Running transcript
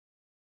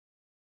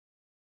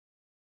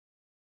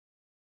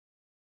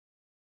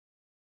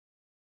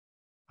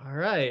All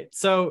right.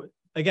 So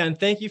again,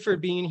 thank you for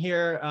being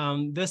here.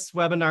 This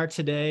webinar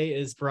today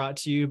is brought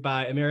to you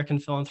by American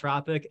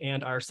Philanthropic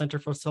and our Center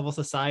for Civil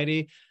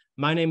Society.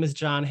 My name is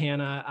John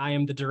Hanna. I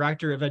am the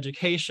Director of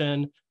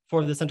Education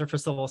for the Center for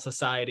Civil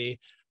Society.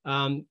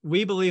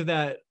 We believe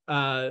that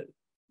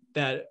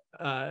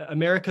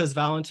America's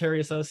voluntary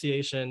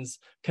associations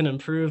can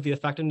improve the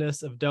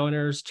effectiveness of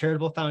donors,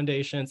 charitable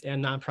foundations,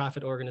 and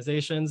nonprofit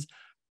organizations.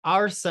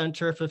 Our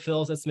center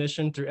fulfills its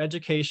mission through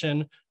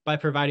education by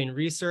providing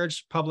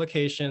research,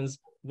 publications,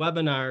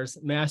 webinars,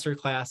 master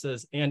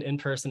classes, and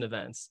in-person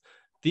events.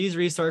 These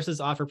resources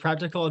offer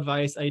practical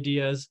advice,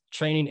 ideas,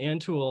 training, and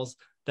tools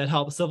that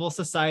help civil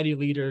society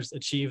leaders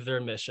achieve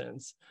their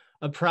missions.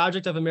 A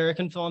project of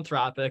American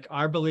Philanthropic,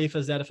 our belief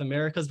is that if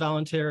America's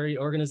voluntary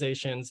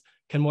organizations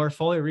can more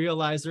fully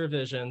realize their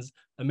visions,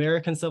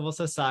 American civil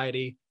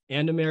society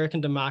and American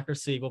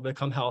democracy will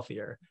become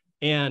healthier,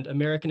 and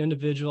American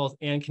individuals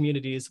and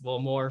communities will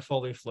more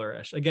fully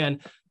flourish. Again,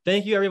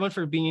 thank you everyone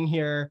for being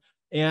here,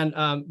 and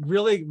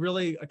really,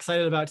 really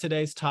excited about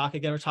today's talk.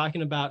 Again, we're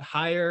talking about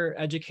higher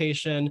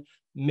education,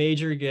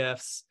 major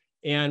gifts,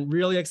 and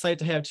really excited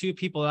to have two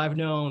people that I've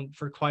known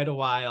for quite a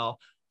while.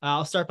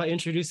 I'll start by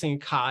introducing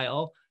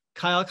Kyle.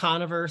 Kyle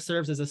Conover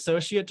serves as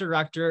Associate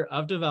Director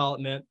of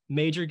Development,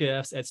 Major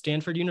Gifts at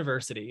Stanford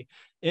University.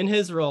 In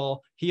his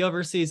role, he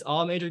oversees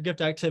all major gift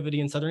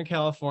activity in Southern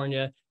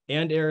California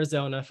and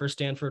Arizona for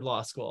Stanford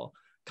Law School.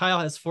 Kyle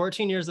has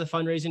 14 years of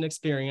fundraising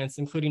experience,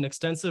 including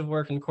extensive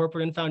work in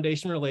corporate and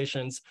foundation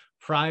relations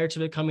prior to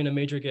becoming a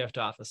major gift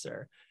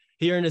officer.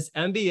 He earned his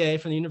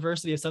MBA from the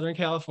University of Southern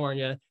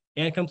California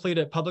and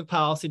completed public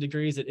policy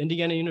degrees at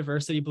Indiana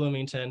University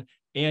Bloomington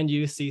and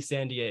UC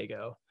San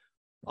Diego.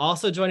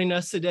 Also joining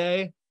us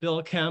today,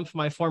 Bill Kemp,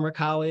 my former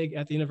colleague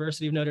at the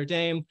University of Notre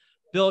Dame.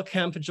 Bill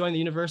Kemp joined the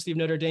University of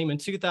Notre Dame in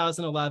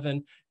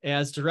 2011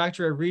 as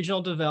Director of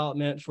Regional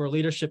Development for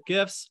Leadership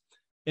Gifts.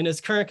 In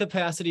his current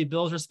capacity,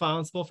 Bill is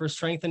responsible for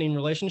strengthening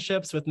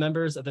relationships with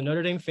members of the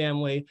Notre Dame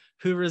family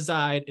who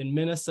reside in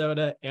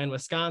Minnesota and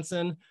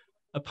Wisconsin.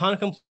 Upon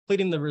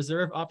completing the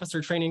Reserve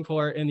Officer Training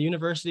Corps in the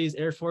university's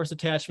Air Force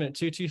Attachment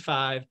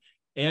 225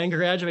 and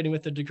graduating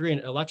with a degree in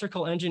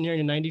electrical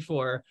engineering in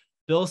 '94,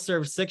 Bill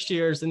served 6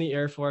 years in the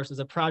Air Force as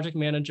a project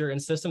manager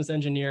and systems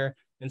engineer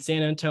in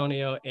San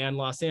Antonio and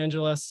Los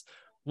Angeles.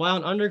 While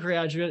an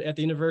undergraduate at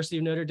the University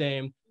of Notre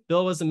Dame,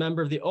 Bill was a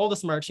member of the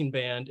oldest marching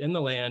band in the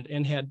land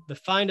and had the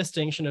fine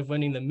distinction of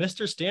winning the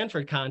Mr.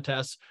 Stanford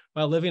contest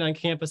while living on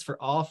campus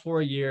for all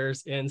 4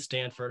 years in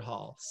Stanford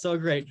Hall. So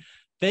great.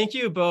 Thank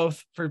you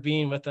both for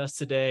being with us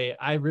today.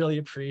 I really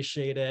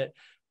appreciate it.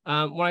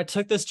 When I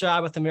took this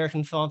job with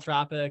American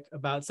Philanthropic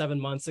about 7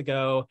 months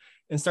ago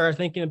and started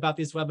thinking about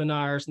these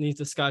webinars and these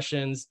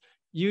discussions,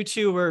 you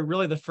two were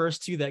really the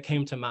first two that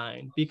came to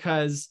mind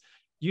because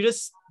you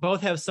just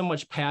both have so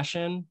much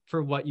passion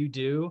for what you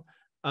do.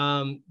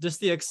 Just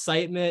the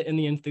excitement and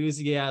the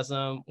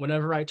enthusiasm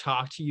whenever I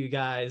talk to you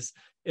guys,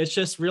 it's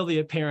just really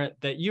apparent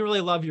that you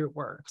really love your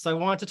work. So I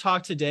want to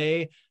talk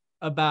today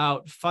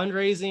about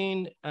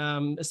fundraising,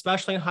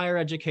 especially in higher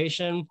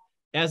education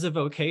as a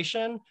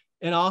vocation,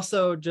 and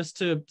also just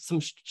to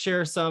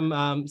share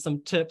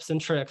some tips and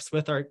tricks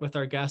with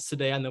our guests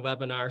today on the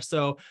webinar.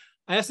 So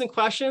I have some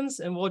questions,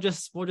 and we'll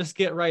just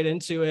get right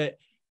into it.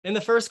 And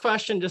the first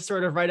question, just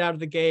sort of right out of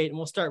the gate, and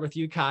we'll start with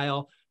you,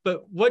 Kyle.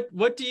 But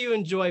what do you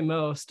enjoy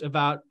most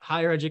about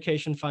higher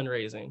education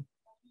fundraising?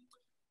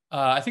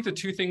 I think the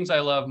two things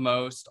I love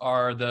most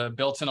are the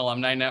built-in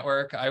alumni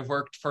network. I've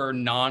worked for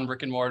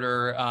non-brick and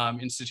mortar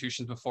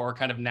institutions before,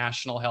 kind of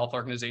national health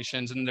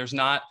organizations, and there's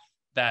not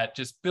that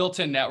just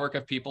built-in network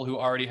of people who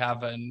already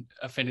have an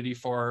affinity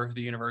for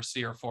the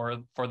university or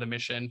for the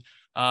mission.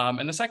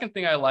 And the second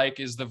thing I like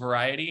is the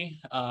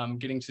variety,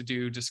 getting to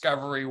do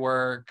discovery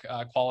work,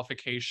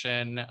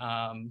 qualification,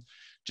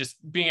 just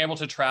being able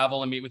to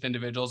travel and meet with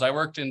individuals. I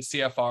worked in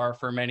CFR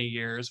for many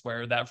years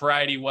where that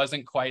variety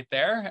wasn't quite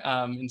there.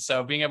 And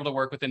so being able to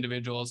work with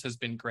individuals has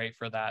been great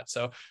for that.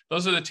 So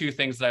those are the two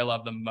things that I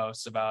love the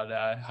most about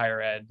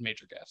higher ed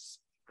major gifts.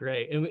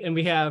 Great. And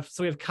we have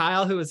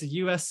Kyle, who is a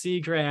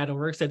USC grad and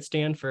works at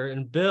Stanford,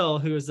 and Bill,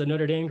 who is a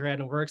Notre Dame grad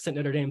and works at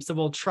Notre Dame. So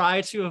we'll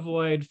try to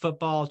avoid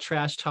football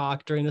trash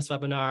talk during this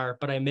webinar,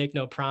 but I make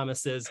no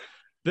promises.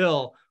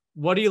 Bill,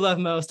 what do you love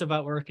most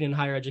about working in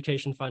higher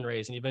education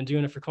fundraising? You've been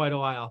doing it for quite a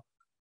while.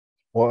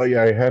 Well,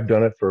 yeah, I have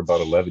done it for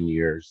about 11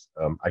 years.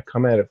 I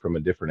come at it from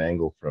a different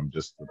angle from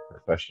just the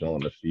professional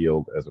in the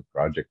field as a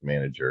project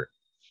manager.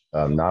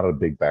 Not a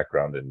big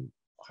background in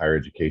higher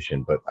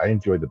education, but I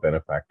enjoy the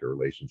benefactor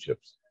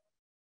relationships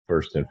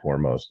first and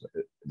foremost.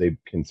 They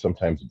can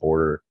sometimes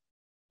border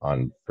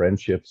on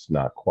friendships,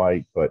 not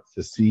quite, but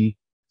to see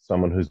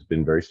someone who's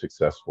been very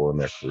successful in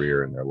their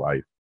career and their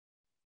life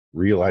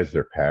realize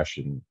their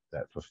passion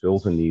that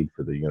fulfills a need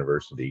for the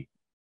university,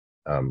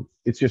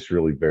 it's just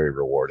really very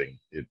rewarding.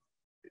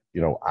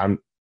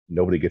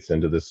 Nobody gets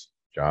into this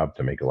job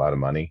to make a lot of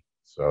money,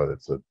 so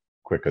that's a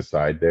quick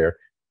aside there.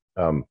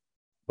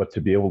 But to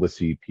be able to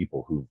see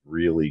people who've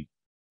really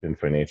been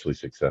financially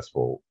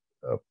successful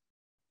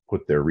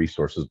put their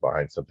resources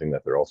behind something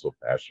that they're also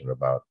passionate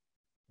about,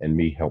 and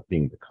me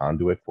helping the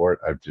conduit for it,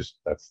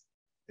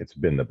 it's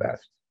been the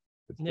best.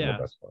 It's been the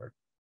best part.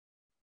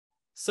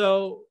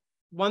 So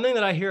one thing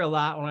that I hear a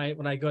lot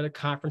when I go to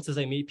conferences,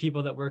 I meet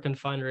people that work in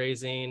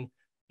fundraising,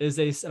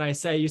 and I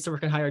say, I used to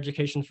work in higher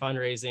education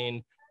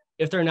fundraising.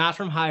 If they're not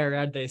from higher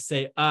ed, they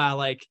say,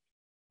 like,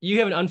 you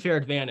have an unfair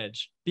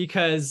advantage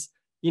because,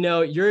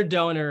 your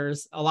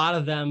donors, a lot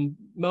of them,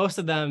 most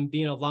of them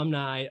being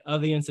alumni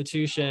of the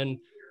institution,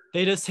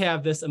 they just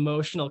have this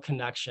emotional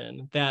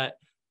connection that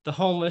the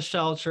homeless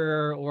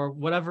shelter or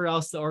whatever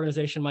else the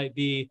organization might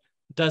be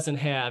doesn't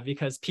have,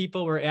 because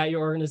people were at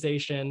your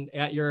organization,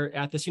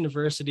 at this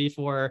university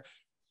for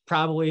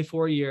probably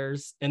 4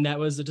 years. And that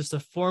was just a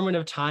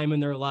formative time in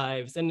their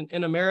lives. And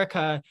in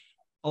America,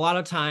 a lot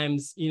of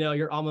times,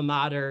 your alma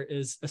mater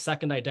is a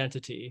second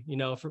identity,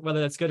 for whether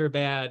that's good or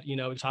bad,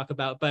 we talk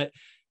about, but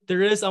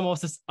there is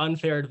almost this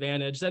unfair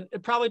advantage that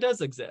it probably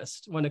does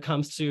exist when it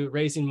comes to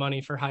raising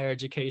money for higher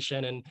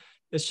education. And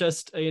it's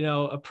just,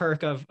 a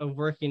perk of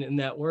working in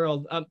that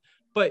world.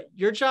 But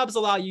your jobs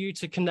allow you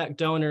to connect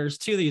donors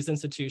to these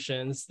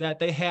institutions that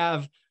they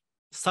have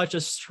such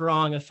a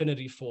strong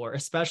affinity for,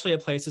 especially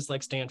at places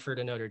like Stanford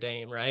and Notre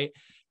Dame, right?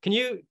 Can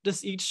you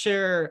just each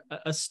share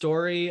a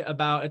story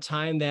about a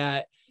time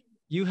that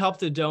you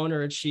helped a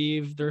donor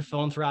achieve their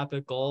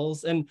philanthropic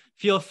goals? And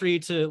feel free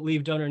to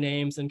leave donor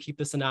names and keep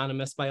this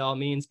anonymous by all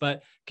means,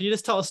 but can you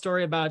just tell a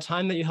story about a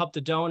time that you helped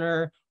a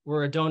donor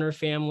or a donor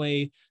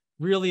family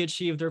really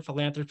achieve their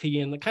philanthropy?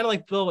 And kind of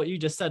like Bill, what you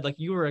just said, like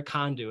you were a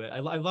conduit. I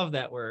love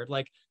that word.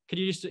 Like, could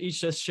you each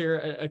just share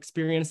an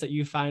experience that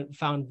you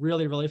found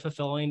really, really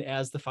fulfilling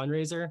as the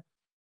fundraiser?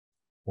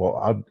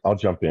 Well, I'll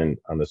jump in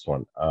on this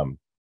one.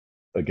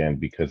 Again,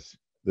 because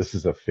this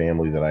is a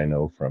family that I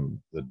know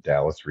from the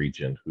Dallas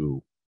region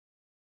who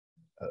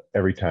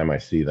every time I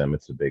see them,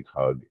 it's a big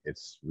hug.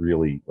 It's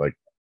really like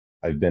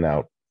I've been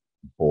out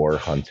boar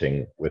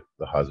hunting with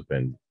the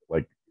husband.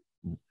 Like,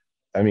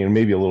 I mean,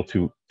 maybe a little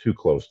too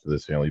close to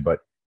this family, but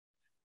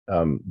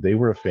they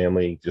were a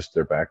family. Just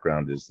their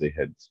background is they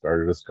had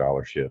started a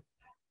scholarship.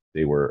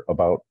 They were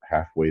about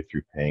halfway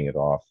through paying it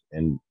off,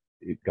 and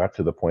it got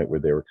to the point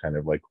where they were kind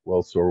of like,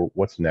 well, so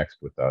what's next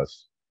with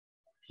us?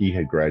 He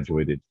had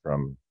graduated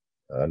from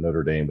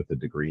Notre Dame with a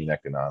degree in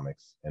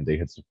economics, and they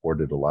had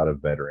supported a lot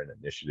of veteran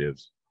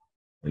initiatives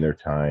in their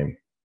time.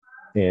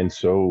 And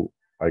so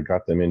I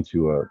got them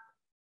into a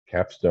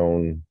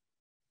capstone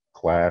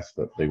class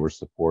that they were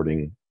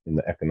supporting in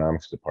the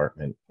economics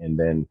department. And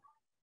then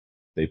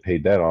they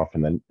paid that off,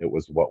 and then it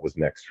was what was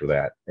next for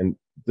that. And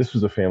this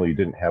was a family who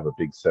didn't have a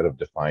big set of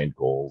defined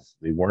goals.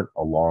 They weren't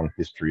a long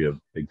history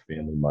of big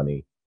family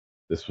money.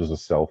 This was a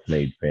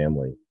self-made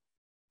family.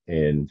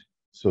 And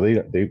so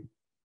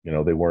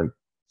they weren't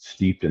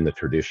steeped in the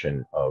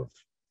tradition of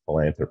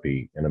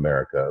philanthropy in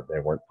America.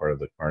 They weren't part of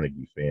the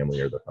Carnegie family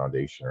or the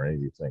foundation or any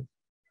of these things.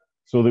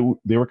 So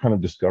they were kind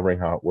of discovering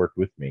how it worked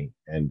with me.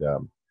 And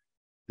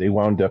they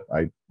wound up,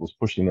 I was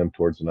pushing them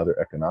towards another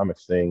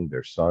economics thing.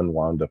 Their son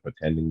wound up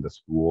attending the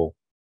school,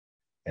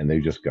 and they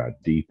just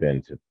got deep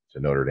into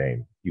Notre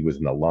Dame. He was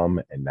an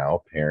alum and now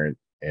a parent,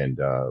 and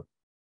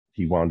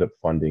he wound up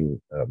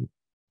funding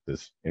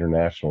this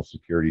International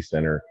Security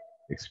Center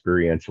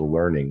experiential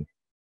learning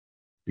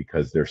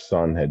because their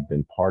son had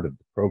been part of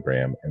the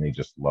program, and they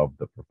just loved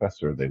the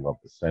professor. They loved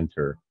the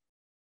center.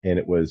 And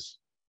it was,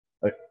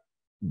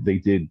 they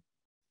did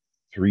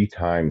 3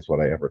 times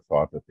what I ever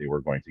thought that they were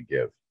going to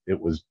give. It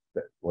was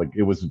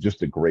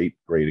just a great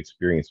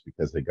experience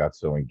because they got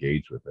so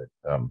engaged with it.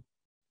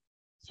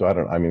 So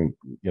I mean,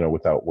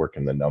 without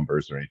working the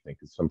numbers or anything,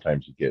 because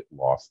sometimes you get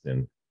lost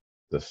in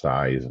the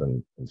size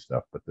and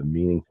stuff, but the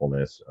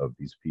meaningfulness of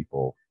these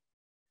people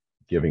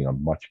giving a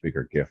much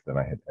bigger gift than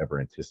I had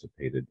ever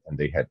anticipated, and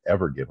they had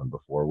ever given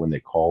before. When they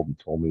called and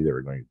told me they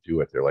were going to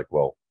do it, they're like,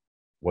 well,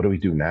 what do we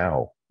do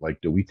now?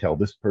 Like, do we tell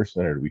this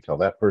person or do we tell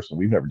that person?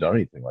 We've never done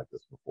anything like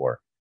this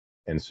before.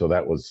 And so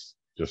that was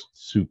just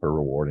super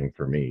rewarding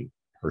for me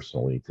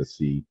personally to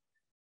see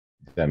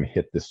them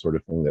hit this sort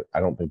of thing that I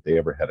don't think they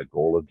ever had a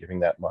goal of giving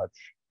that much.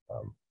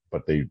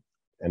 But they've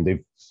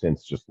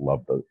since just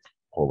loved the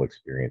whole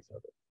experience of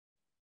it.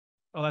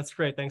 Oh, that's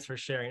great. Thanks for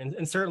sharing.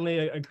 And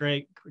certainly a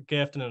great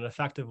gift and an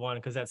effective one,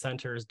 because that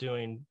center is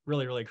doing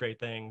really, really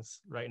great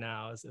things right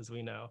now, as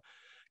we know.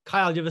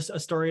 Kyle, do you have a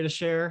story to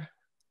share?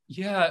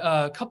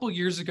 Yeah, a couple of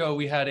years ago,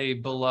 we had a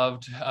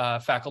beloved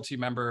faculty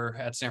member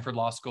at Stanford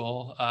Law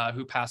School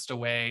who passed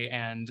away,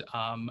 and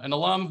an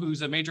alum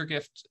who's a major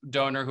gift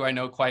donor who I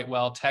know quite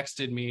well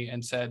texted me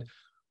and said,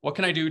 what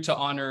can I do to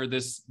honor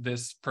this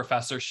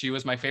professor? She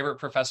was my favorite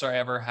professor I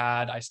ever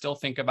had. I still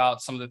think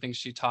about some of the things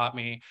she taught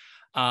me.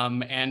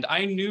 And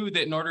I knew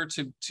that in order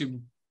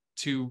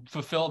to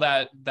fulfill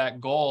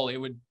that goal, it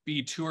would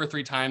be 2 or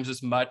 3 times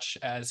as much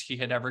as he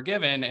had ever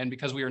given. And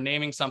because we were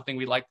naming something,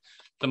 we'd like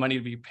the money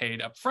to be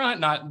paid up front,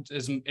 not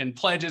as in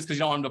pledges, because you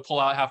don't want them to pull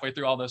out halfway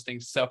through all those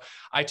things. So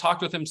I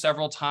talked with him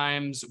several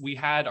times. We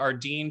had our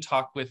dean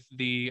talk with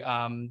the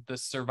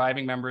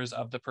surviving members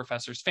of the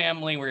professor's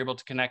family. We were able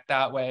to connect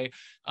that way.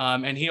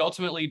 And he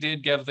ultimately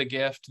did give the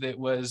gift that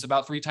was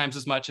about 3 times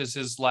as much as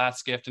his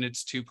last gift, and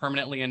it's to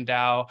permanently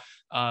endow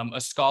a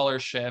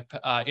scholarship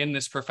in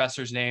this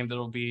professor's name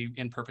that'll be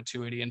in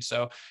perpetuity. And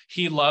so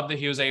he loved that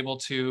he was able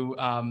to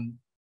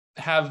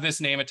have this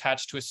name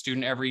attached to a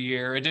student every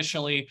year.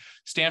 Additionally,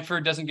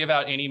 Stanford doesn't give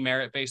out any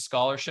merit-based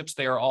scholarships.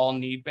 They are all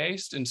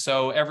need-based. And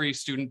so every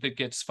student that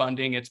gets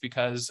funding, it's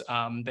because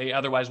they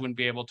otherwise wouldn't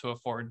be able to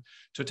afford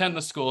to attend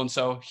the school. And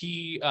so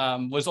he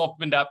was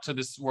opened up to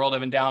this world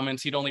of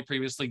endowments. He'd only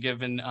previously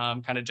given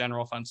kind of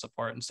general fund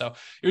support. And so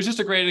it was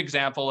just a great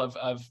example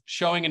of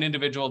showing an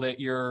individual that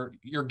your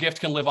gift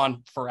can live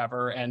on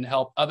forever and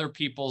help other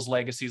people's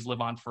legacies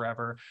live on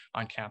forever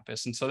on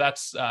campus. And so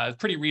that's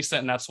pretty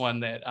recent, and that's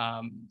one that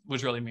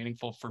was really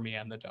meaningful for me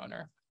and the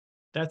donor.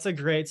 That's a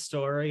great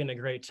story and a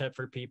great tip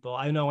for people.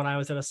 I know when I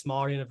was at a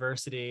smaller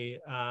university,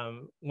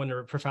 when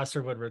a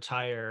professor would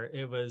retire,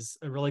 it was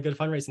a really good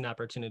fundraising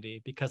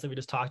opportunity, because we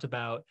just talked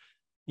about,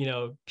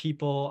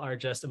 people are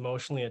just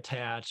emotionally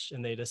attached,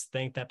 and they just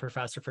thank that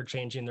professor for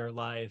changing their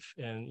life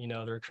and,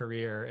 their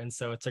career. And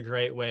so it's a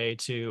great way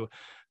to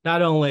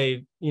not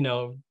only,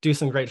 do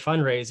some great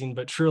fundraising,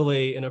 but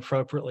truly and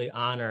appropriately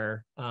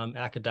honor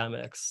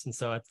academics. And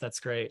so that's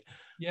great.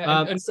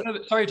 Yeah.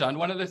 Sorry, John.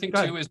 One other thing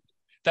too is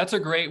that's a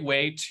great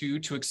way to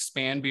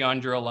expand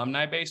beyond your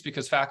alumni base,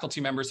 because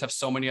faculty members have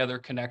so many other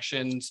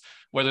connections,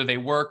 whether they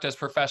worked as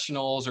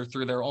professionals or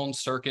through their own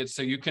circuits.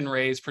 So you can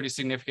raise pretty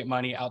significant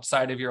money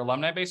outside of your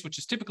alumni base, which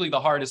is typically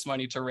the hardest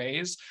money to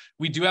raise.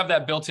 We do have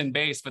that built-in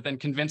base, but then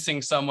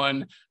convincing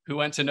someone who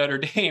went to Notre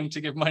Dame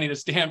to give money to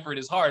Stanford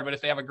is hard. But if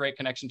they have a great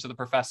connection to the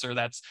professor,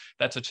 that's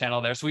a channel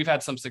there. So we've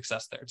had some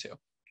success there too.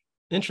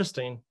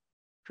 Interesting.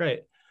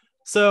 Great.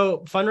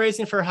 So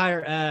fundraising for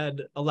higher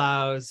ed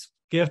allows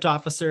gift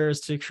officers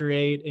to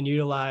create and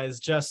utilize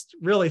just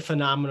really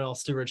phenomenal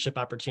stewardship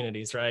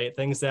opportunities, right?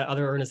 Things that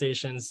other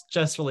organizations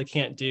just really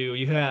can't do.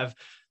 You have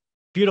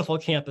beautiful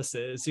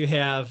campuses, you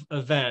have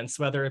events,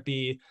 whether it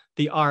be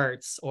the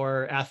arts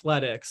or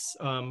athletics,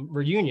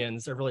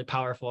 reunions are really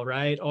powerful,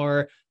 right?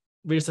 Or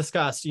we just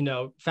discussed,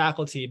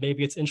 faculty,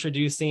 maybe it's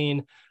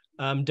introducing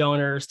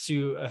donors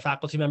to a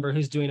faculty member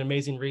who's doing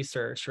amazing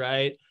research,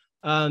 right?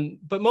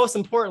 But most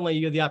importantly,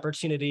 you have the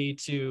opportunity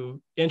to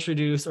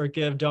introduce or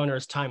give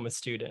donors time with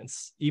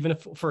students, even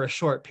if for a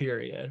short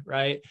period,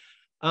 right?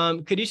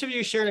 Could each of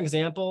you share an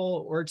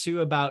example or two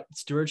about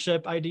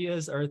stewardship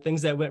ideas or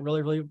things that went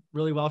really, really,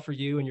 really well for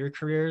you in your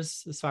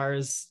careers, as far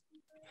as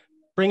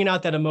bringing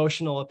out that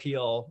emotional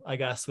appeal, I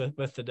guess,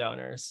 with the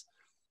donors?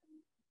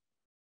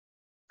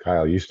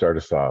 Kyle, you start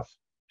us off.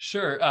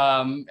 Sure.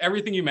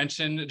 Everything you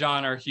mentioned,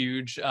 John, are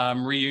huge.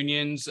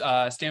 Reunions.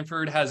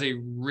 Stanford has a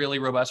really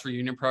robust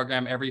reunion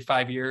program every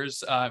 5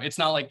 years. It's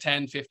not like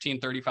 10, 15,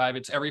 35.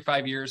 It's every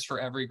 5 years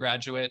for every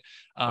graduate.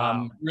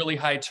 Wow. Really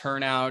high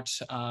turnout.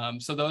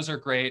 So those are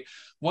great.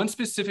 One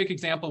specific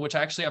example, which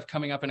I actually have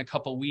coming up in a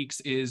couple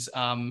weeks, is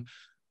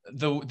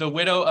the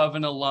widow of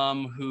an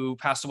alum who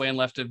passed away and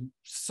left a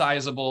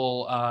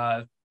sizable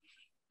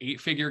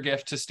 8-figure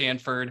gift to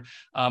Stanford.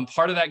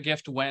 Part of that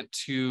gift went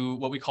to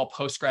what we call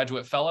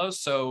postgraduate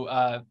fellows.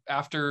 So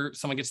after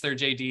someone gets their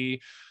JD,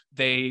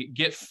 they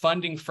get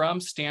funding from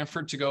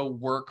Stanford to go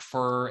work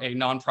for a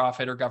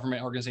nonprofit or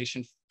government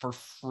organization for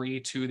free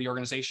to the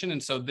organization.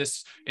 And so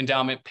this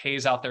endowment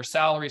pays out their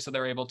salary, so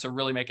they're able to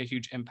really make a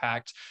huge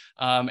impact.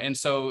 And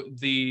so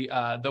the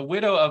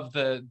widow of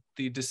the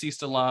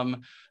deceased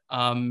alum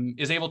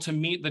is able to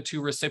meet the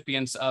 2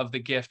 recipients of the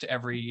gift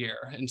every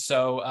year. And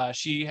so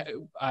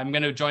I'm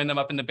going to join them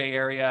up in the Bay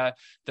Area.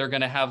 They're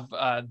going to have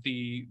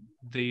the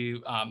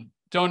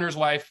donor's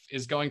wife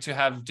is going to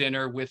have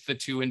dinner with the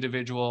 2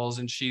 individuals.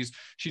 And she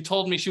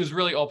told me, she was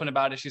really open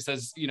about it. She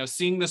says,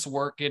 seeing this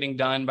work getting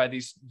done by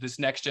this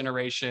next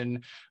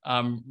generation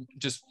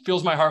just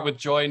fills my heart with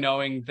joy,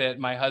 knowing that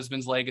my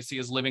husband's legacy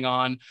is living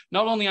on,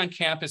 not only on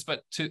campus,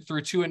 but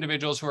through 2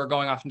 individuals who are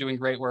going off and doing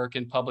great work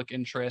in public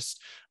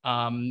interest.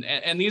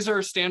 And these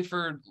are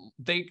Stanford,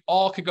 they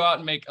all could go out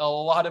and make a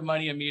lot of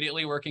money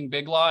immediately working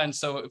big law. And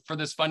so for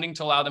this funding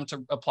to allow them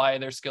to apply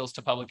their skills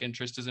to public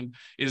interest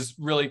is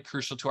really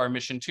crucial to our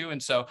mission too.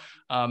 And so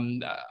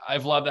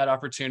I've loved that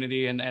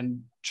opportunity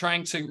and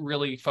trying to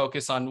really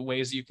focus on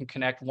ways that you can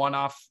connect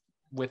one-off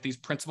with these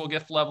principal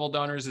gift level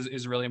donors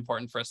is really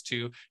important for us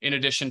too, in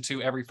addition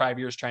to every 5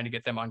 years trying to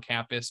get them on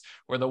campus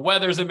where the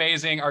weather's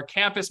amazing. Our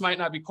campus might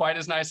not be quite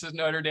as nice as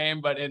Notre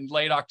Dame, but in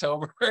late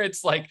October,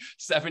 it's like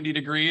 70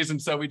 degrees.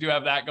 And so we do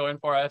have that going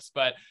for us,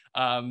 but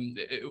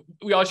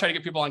we always try to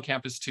get people on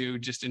campus too,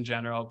 just in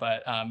general,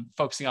 but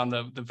focusing on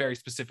the very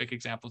specific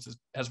examples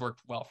has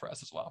worked well for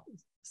us as well.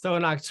 So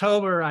in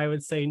October, I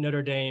would say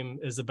Notre Dame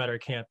is a better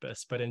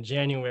campus, but in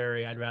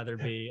January, I'd rather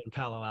be in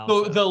Palo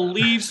Alto. So the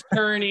leaves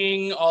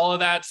turning, all of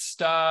that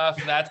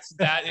stuff,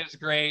 that is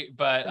great.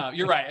 But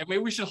you're right.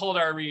 Maybe we should hold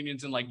our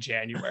reunions in like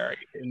January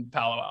in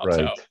Palo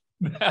Alto. Right.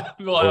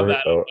 We'll have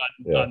that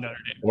yeah. on Notre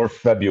Dame. Or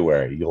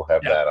February, you'll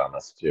have that on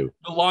us too.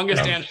 The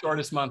longest and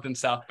shortest month in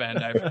South Bend,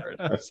 I've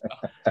heard. So.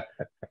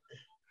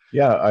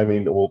 Yeah, I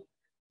mean, well,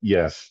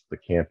 yes, the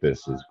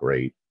campus is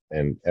great,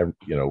 and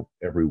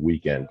every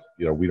weekend,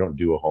 we don't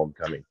do a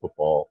homecoming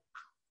football.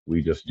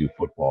 We just do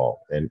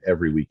football, and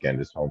every weekend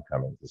is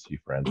homecoming to see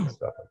friends and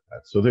stuff like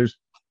that. So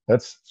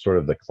that's sort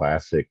of the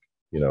classic,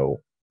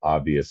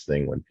 obvious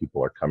thing when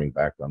people are coming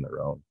back on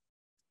their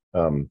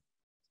own.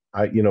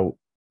 I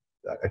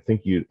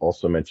think you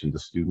also mentioned the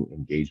student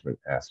engagement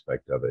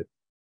aspect of it.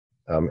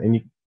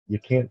 And you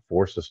can't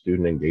force a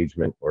student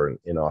engagement, or an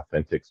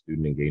inauthentic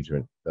student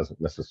engagement doesn't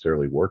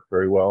necessarily work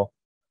very well.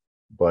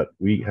 But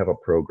we have a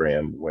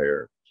program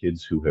where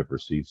kids who have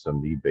received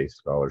some need-based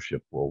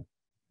scholarship will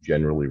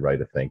generally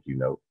write a thank you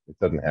note. It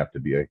doesn't have to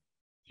be a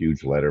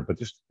huge letter, but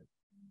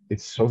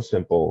it's so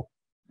simple.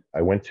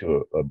 I went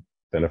to a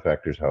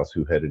benefactor's house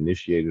who had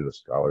initiated a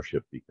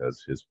scholarship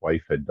because his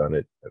wife had done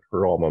it at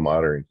her alma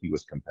mater and he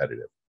was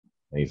competitive.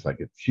 And he's like,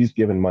 if she's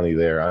giving money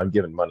there, I'm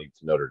giving money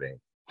to Notre Dame.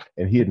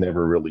 And he had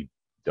never really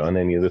done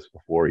any of this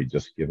before. He'd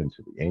just given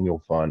to the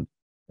annual fund.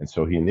 And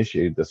so he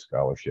initiated this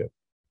scholarship.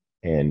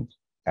 And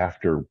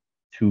after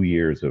 2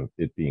 years of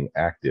it being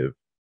active,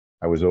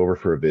 I was over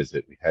for a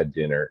visit. We had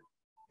dinner,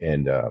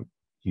 and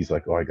he's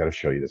like, "Oh, I got to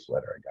show you this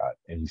letter I got."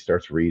 And he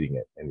starts reading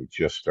it, and he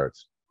just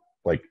starts,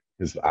 like,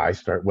 his eyes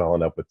start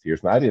welling up with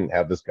tears. And I didn't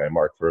have this guy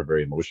marked for a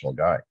very emotional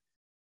guy,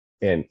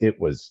 and it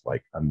was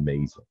like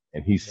amazing.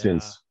 And he's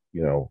since,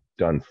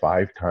 done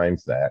 5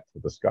 times that for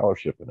the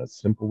scholarship in a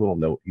simple little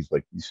note. He's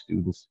like, these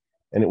students,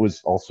 and it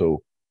was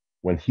also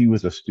when he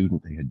was a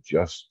student, they had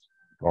just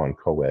gone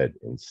co-ed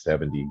in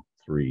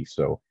 73.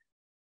 So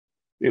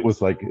it was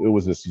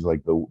this, he's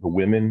like, the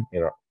women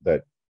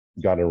that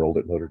got enrolled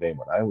at Notre Dame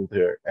when I was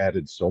there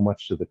added so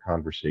much to the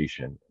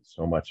conversation,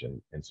 so much.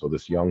 And so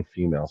this young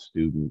female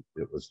student,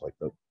 it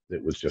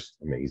was just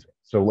amazing.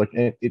 So like,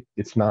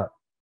 it's not,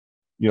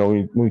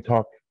 when we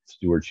talk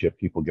stewardship,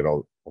 people get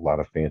a lot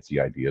of fancy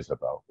ideas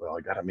about, well,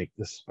 I got to make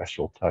this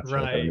special touch.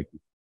 Right.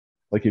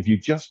 Like if you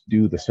just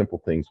do the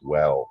simple things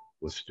well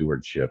with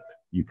stewardship,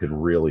 you can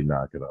really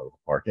knock it out of the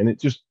park. And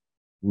it's just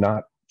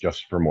not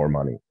just for more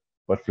money,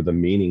 but for the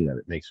meaning that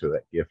it makes for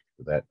that gift,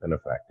 for that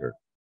benefactor.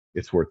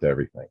 It's worth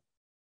everything.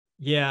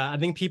 Yeah, I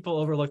think people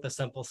overlook the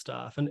simple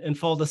stuff. And in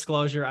full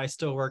disclosure, I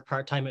still work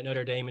part-time at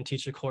Notre Dame and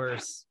teach a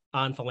course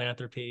on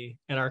philanthropy.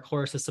 And our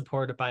course is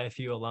supported by a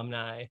few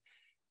alumni.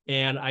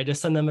 And I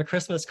just send them a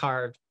Christmas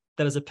card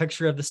that is a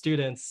picture of the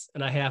students,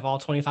 and I have all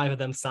 25 of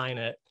them sign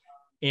it.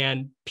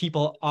 And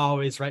people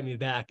always write me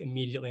back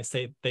immediately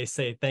and they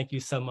say, "Thank you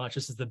so much.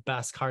 This is the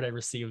best card I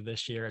received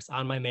this year. It's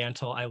on my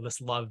mantle. I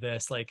just love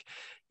this."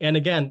 And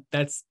again,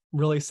 that's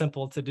really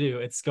simple to do.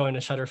 It's going to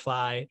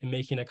Shutterfly and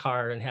making a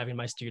card and having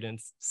my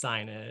students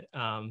sign it.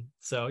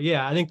 So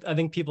yeah, I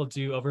think people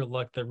do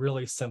overlook the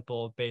really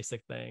simple,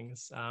 basic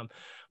things.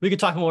 We could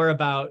talk more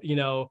about,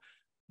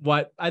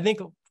 what I think.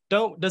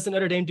 Doesn't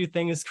Notre Dame do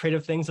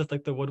creative things with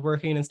like the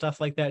woodworking and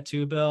stuff like that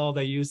too, Bill?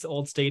 They use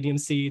old stadium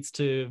seats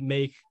to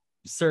make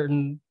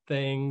certain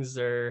things.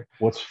 Or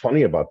what's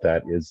funny about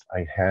that is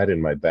I had in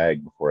my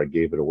bag before I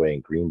gave it away in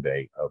Green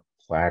Bay a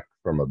plaque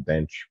from a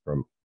bench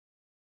from,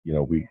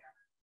 we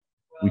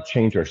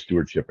change our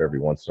stewardship every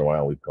once in a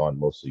while. We've gone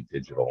mostly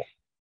digital,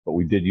 but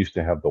we did used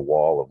to have the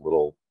wall of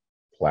little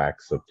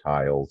plaques of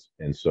tiles.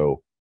 And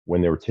so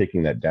when they were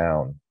taking that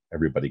down,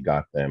 everybody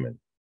got them. And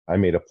I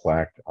made a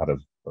plaque out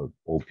of an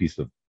old piece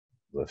of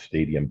the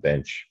stadium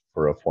bench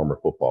for a former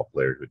football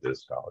player who did a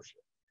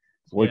scholarship.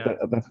 So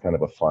that's kind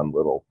of a fun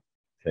little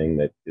thing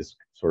that is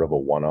sort of a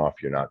one-off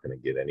you're not going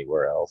to get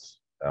anywhere else.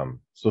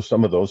 So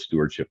some of those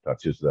stewardship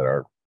touches that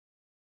are,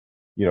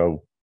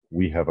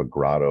 we have a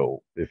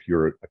grotto. If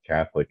you're a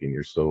Catholic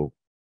and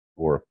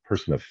or a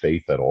person of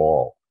faith at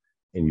all,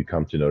 and you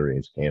come to Notre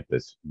Dame's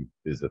campus, you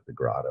visit the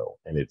grotto,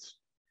 and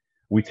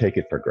we take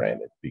it for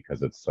granted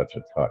because it's such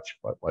a touch.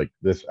 But like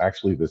this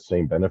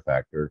same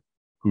benefactor,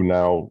 who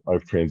now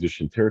I've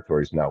transitioned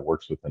territories, now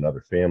works with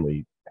another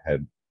family,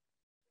 had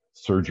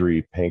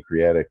surgery,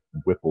 pancreatic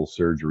Whipple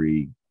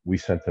surgery. We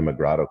sent him a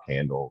grotto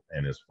candle,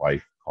 and his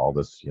wife called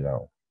us,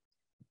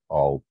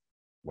 all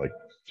like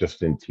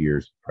just in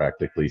tears,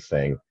 practically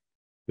saying,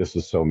 "This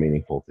is so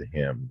meaningful to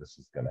him. This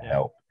is going to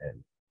help."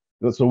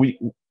 And so we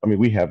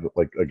have,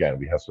 like, again,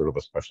 we have sort of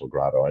a special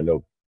grotto. I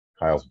know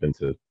Kyle's been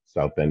to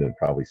South Bend and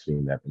probably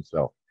seen that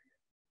himself.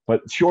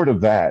 But short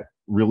of that,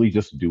 really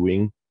just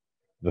doing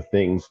the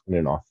things in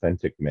an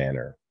authentic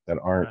manner that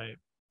aren't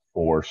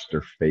forced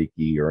or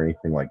fakey or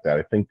anything like that.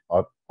 I think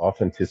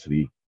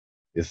authenticity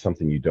is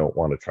something you don't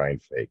want to try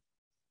and fake.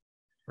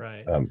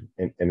 Right.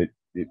 And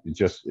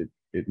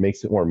it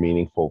makes it more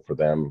meaningful for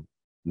them,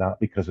 not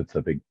because it's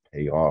a big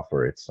payoff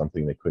or it's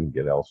something they couldn't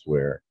get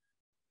elsewhere.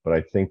 But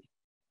I think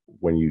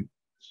when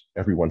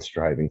everyone's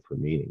striving for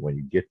meaning, when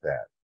you get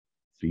that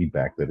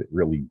feedback that it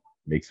really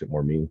makes it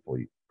more meaningful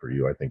for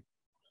you, I think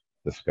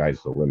the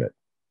sky's the limit.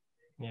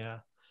 Yeah.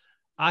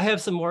 I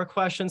have some more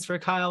questions for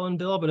Kyle and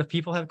Bill, but if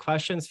people have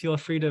questions, feel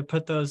free to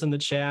put those in the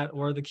chat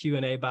or the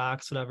Q&A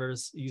box,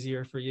 whatever's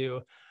easier for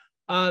you.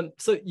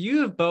 So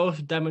you have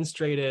both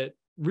demonstrated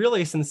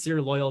really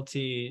sincere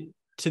loyalty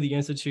to the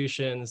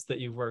institutions that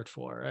you've worked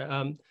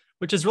for,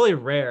 which is really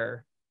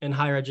rare in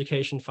higher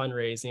education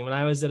fundraising. When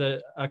I was at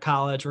a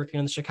college working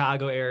in the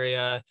Chicago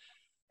area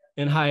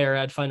in higher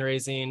ed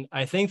fundraising,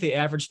 I think the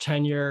average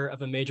tenure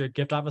of a major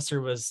gift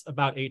officer was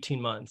about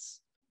 18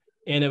 months.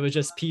 And it was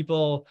just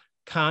people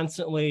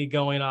constantly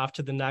going off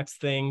to the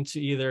next thing to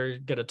either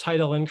get a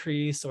title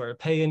increase or a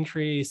pay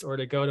increase, or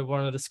to go to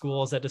one of the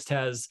schools that just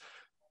has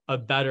a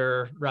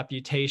better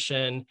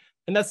reputation.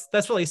 And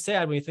that's really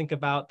sad when you think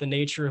about the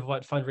nature of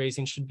what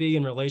fundraising should be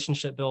and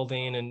relationship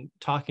building and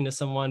talking to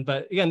someone.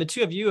 But again, the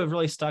two of you have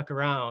really stuck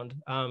around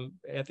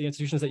at the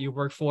institutions that you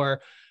work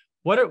for.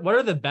 What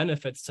are the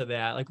benefits to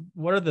that? Like,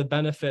 what are the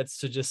benefits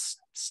to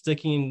just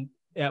sticking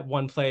at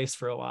one place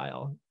for a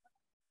while?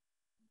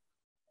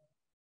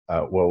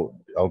 Well,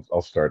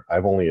 I'll start.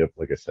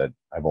 Like I said,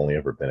 I've only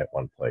ever been at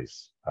one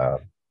place.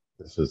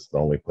 This is the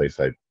only place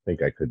I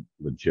think I could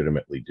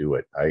legitimately do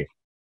it. I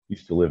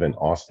used to live in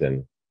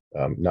Austin,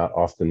 not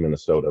Austin,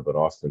 Minnesota, but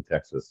Austin,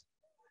 Texas,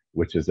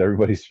 which is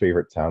everybody's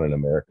favorite town in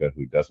America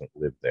who doesn't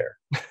live there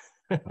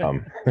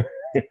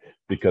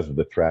because of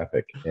the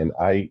traffic. And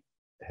I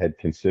had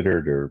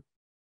considered or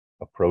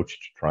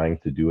approached trying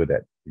to do it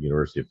at the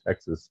University of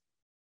Texas.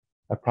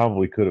 I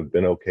probably could have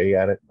been okay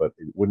at it, but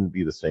it wouldn't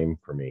be the same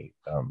for me.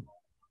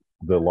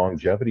 The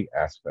longevity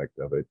aspect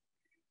of it,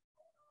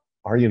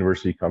 our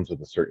university comes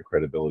with a certain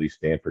credibility.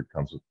 Stanford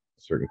comes with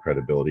a certain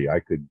credibility. I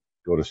could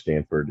go to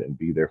Stanford and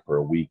be there for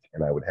a week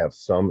and I would have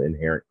some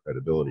inherent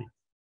credibility.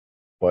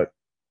 But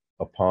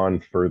upon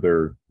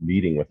further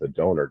meeting with a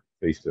donor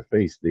face to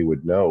face, they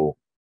would know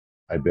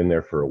I've been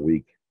there for a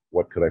week.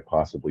 What could I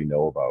possibly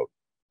know about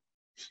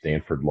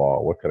Stanford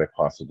law? What could I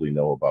possibly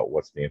know about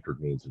what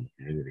Stanford means in the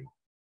community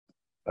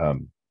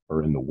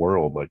or in the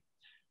world? Like,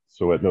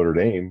 so at Notre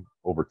Dame,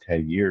 over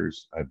 10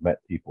 years, I've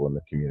met people in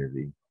the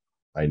community.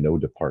 I know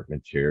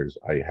department chairs.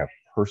 I have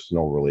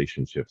personal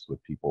relationships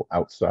with people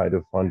outside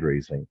of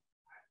fundraising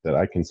that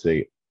I can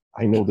say,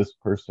 I know this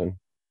person,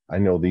 I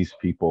know these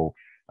people,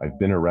 I've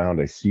been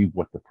around, I see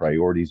what the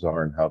priorities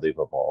are and how they've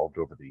evolved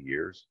over the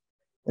years.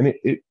 And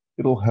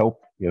it'll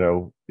help,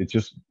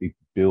 it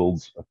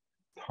builds a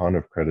ton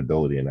of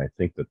credibility. And I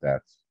think that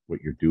that's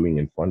what you're doing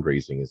in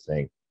fundraising, is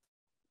saying,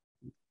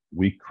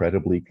 we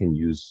credibly can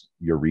use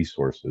your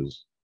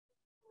resources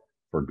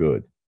for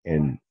good.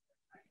 And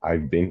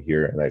I've been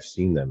here and I've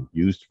seen them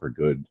used for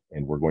good,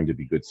 and we're going to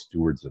be good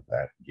stewards of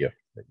that gift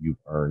that you've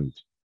earned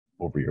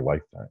over your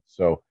lifetime.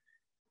 So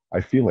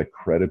I feel like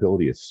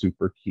credibility is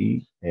super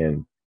key.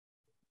 And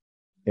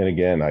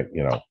again,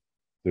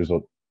 there's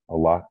a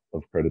lot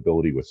of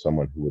credibility with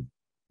someone who would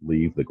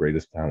leave the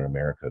greatest town in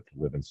America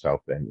to live in South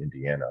Bend,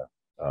 Indiana.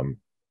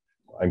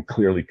 I'm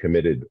clearly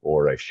committed,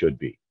 or I should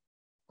be.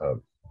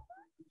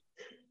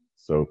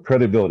 So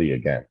credibility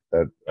again.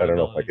 I don't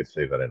know if I could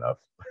say that enough.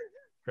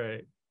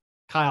 Great.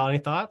 Kyle, any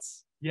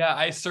thoughts? Yeah,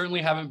 I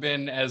certainly haven't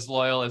been as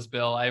loyal as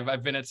Bill.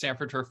 I've been at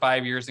Stanford for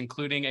 5 years,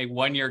 including a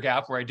 1-year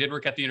gap where I did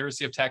work at the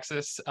University of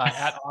Texas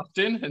at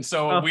Austin. And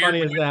so How weird,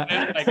 funny is that?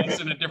 I guess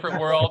in a different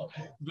world,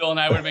 Bill and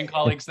I would have been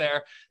colleagues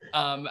there.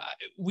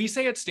 We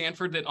say at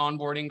Stanford that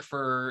onboarding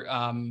for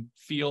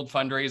field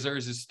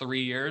fundraisers is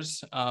 3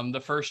 years.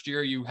 The first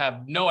year, you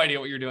have no idea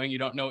what you're doing. You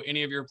don't know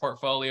any of your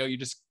portfolio. You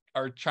just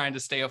are trying to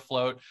stay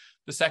afloat.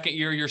 The second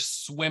year, you're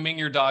swimming,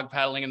 you're dog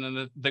paddling.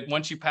 And then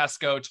once you pass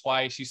go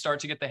twice, you start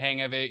to get the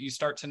hang of it. You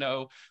start to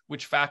know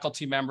which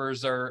faculty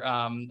members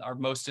are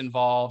most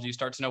involved. You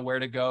start to know where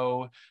to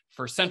go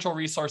for central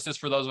resources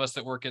for those of us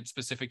that work at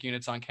specific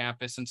units on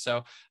campus. And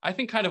so I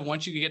think kind of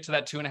once you get to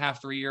that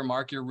 2.5, 3 year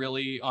mark, you're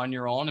really on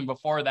your own. And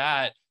before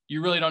that,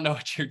 you really don't know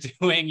what you're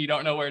doing. You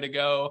don't know where to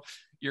go.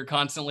 You're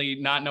constantly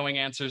not knowing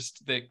answers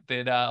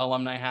that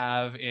alumni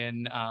have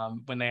in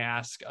when they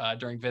ask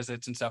during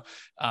visits. And so,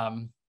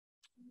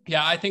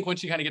 yeah, I think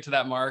once you kind of get to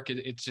that mark,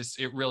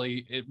 it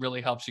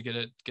really helps you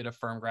get a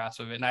firm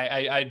grasp of it. And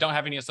I don't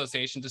have any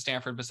association to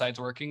Stanford besides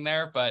working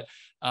there, but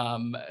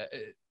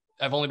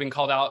I've only been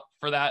called out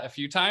for that a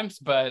few times.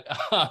 But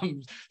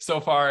so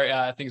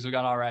far, things have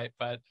gone all right.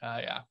 But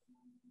yeah.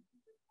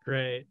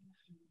 Great.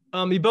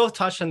 You both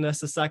touched on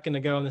this a second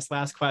ago in this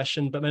last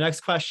question, but my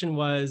next question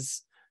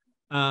was,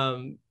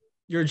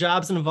 your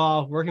jobs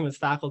involve working with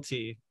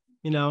faculty,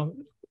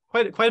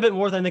 quite a bit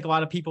more than I think a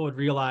lot of people would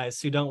realize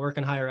who don't work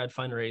in higher ed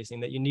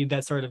fundraising, that you need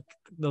that sort of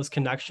those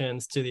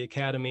connections to the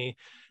academy.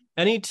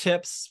 Any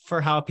tips for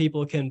how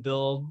people can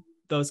build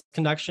those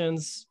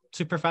connections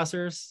to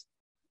professors?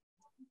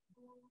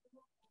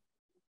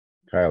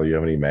 Kyle, you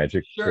have any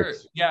magic Sure.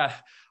 tricks? Yeah,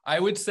 I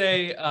would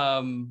say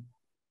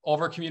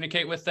over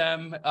communicate with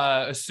them,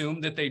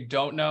 assume that they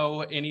don't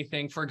know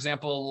anything. For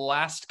example,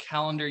 last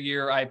calendar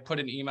year, I put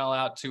an email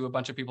out to a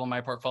bunch of people in my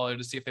portfolio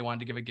to see if they wanted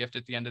to give a gift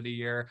at the end of the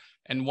year.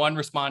 And one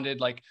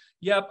responded like,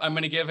 yep, I'm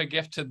going to give a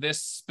gift to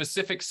this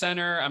specific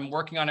center. I'm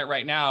working on it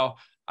right now.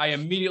 I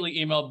immediately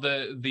emailed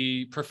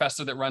the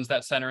professor that runs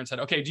that center and said,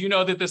 okay, do you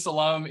know that this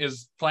alum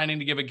is planning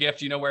to give a gift?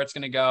 Do you know where it's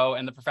going to go?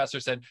 And the professor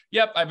said,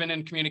 yep, I've been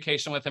in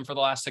communication with him for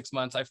the last 6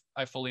 months.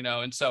 I fully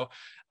know. And so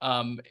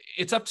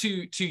it's up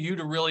to you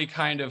to really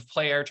kind of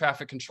play air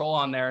traffic control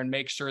on there and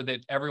make sure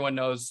that everyone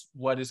knows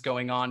what is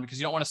going on, because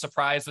you don't want to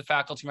surprise the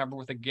faculty member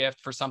with a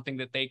gift for something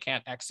that they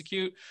can't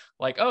execute.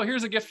 Like, oh,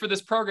 here's a gift for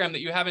this program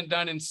that you haven't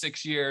done in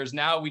 6 years.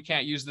 Now we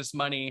can't use this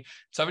money.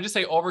 So I would just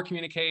say over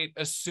communicate,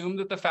 assume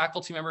that the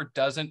faculty member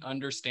doesn't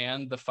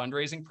understand the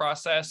fundraising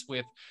process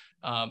with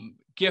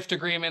gift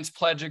agreements,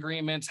 pledge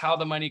agreements, how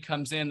the money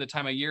comes in, the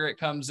time of year it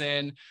comes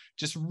in.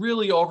 Just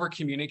really over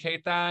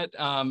communicate that.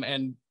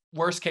 And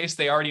worst case,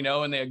 they already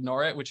know and they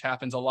ignore it, which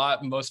happens a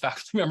lot. Most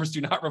faculty members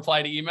do not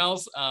reply to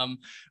emails.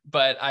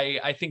 But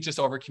I think just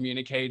over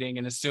communicating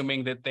and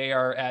assuming that they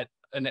are at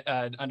an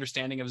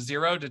understanding of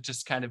 0 to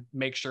just kind of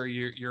make sure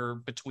you're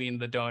between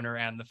the donor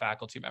and the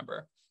faculty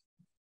member.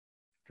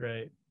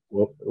 Great.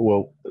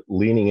 Well,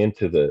 leaning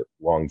into the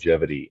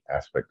longevity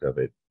aspect of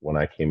it, when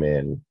I came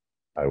in,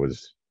 I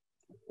was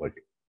like,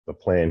 the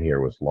plan here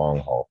was long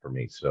haul for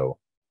me. So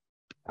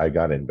I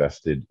got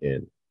invested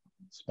in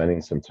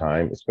spending some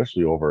time,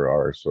 especially over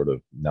our sort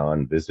of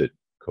non-visit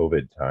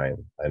COVID time.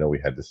 I know we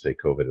had to say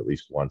COVID at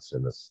least once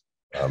in this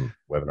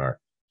webinar,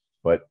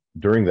 but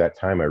during that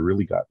time, I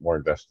really got more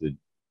invested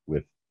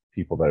with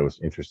people that I was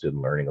interested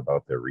in learning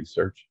about their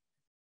research,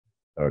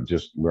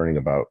 just learning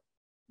about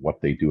what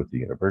they do at the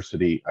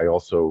university. I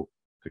also,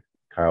 to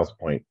Kyle's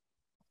point,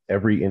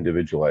 every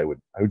individual I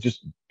would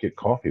just get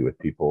coffee with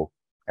people,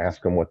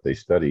 ask them what they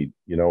studied.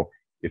 You know,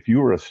 if you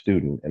were a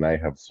student, and I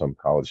have some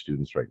college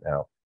students right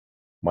now,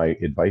 my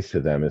advice to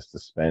them is to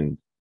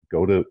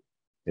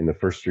in the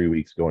first 3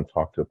 weeks, go and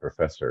talk to a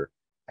professor,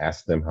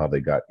 ask them how they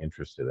got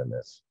interested in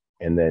this.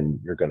 And then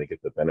you're going to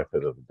get the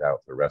benefit of the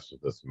doubt the rest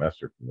of the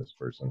semester from this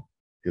person,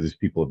 because these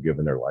people have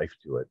given their life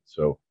to it.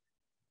 So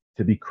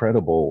to be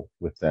credible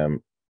with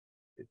them,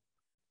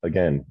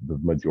 again, the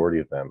majority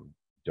of them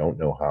don't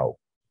know how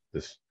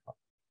this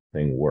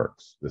thing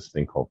works, this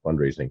thing called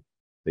fundraising.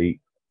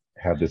 They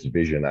have this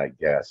vision, I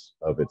guess,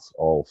 of it's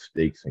all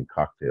steaks and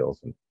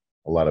cocktails and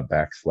a lot of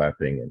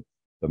backslapping, and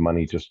the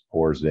money just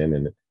pours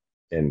in,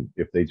 and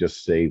if they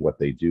just say what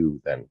they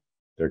do, then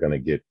they're going to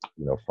get,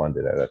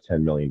 funded at a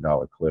 $10 million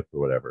clip or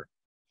whatever.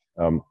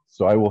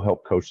 So I will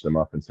help coach them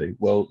up and say,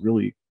 well,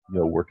 really,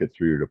 work it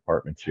through your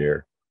department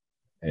chair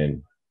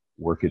and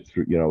work it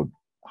through,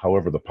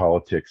 however the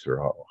politics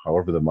or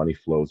however the money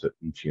flows at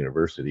each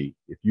university.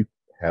 If you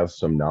have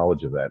some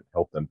knowledge of that,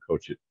 help them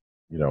coach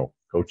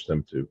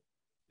them to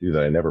do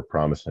that. I never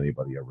promised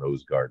anybody a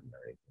rose garden or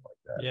anything like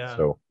that. Yeah.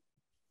 So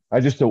I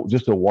just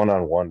a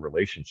one-on-one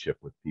relationship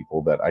with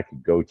people that I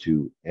could go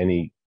to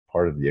any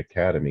part of the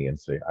academy and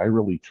say, I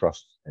really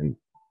trust and,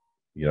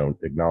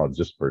 acknowledge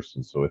this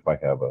person. So if I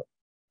have a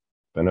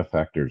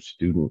benefactor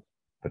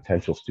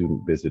potential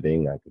student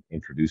visiting, I could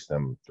introduce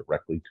them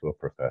directly to a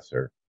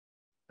professor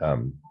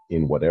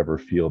in whatever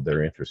field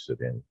they're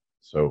interested in.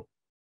 So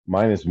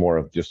mine is more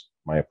of just,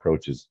 my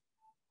approach is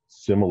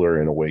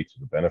similar in a way to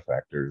the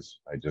benefactors.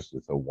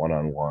 It's a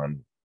one-on-one.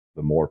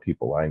 The more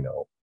people I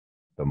know,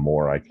 the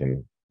more I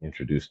can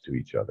introduce to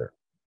each other.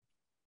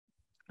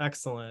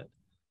 Excellent.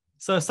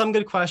 So some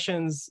good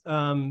questions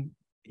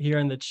here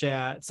in the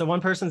chat. So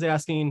one person's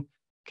asking,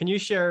 can you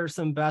share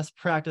some best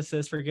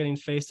practices for getting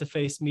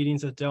face-to-face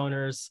meetings with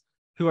donors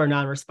who are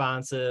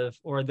non-responsive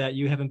or that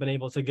you haven't been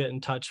able to get in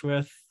touch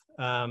with,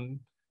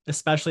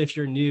 especially if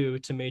you're new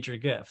to major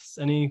gifts?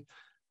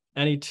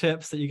 Any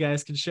tips that you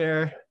guys could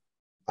share?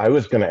 I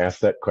was going to ask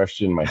that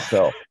question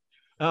myself.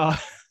 Oh,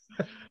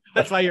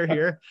 that's why you're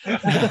here.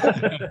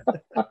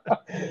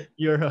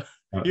 You're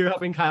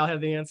helping Kyle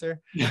have the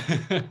answer.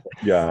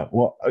 Yeah.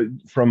 Well,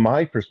 from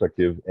my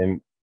perspective,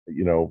 and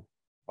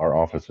our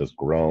office has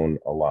grown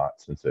a lot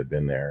since I've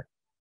been there,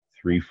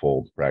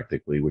 threefold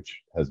practically,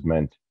 which has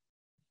meant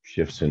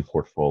shifts in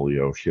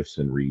portfolio, shifts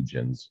in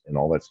regions, and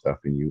all that stuff.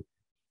 And you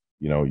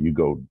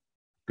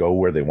go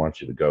where they want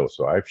you to go.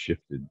 So I've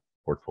shifted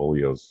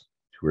portfolios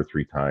 2 or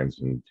 3 times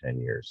in 10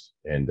 years,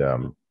 and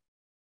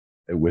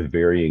with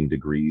varying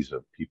degrees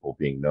of people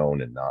being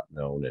known and not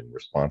known, and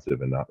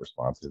responsive and not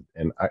responsive.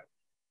 And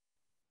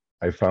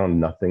I found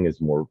nothing is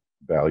more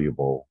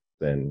valuable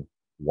than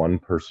one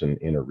person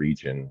in a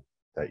region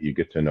that you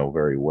get to know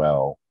very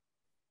well,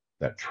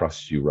 that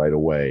trusts you right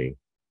away,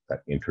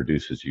 that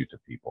introduces you to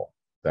people.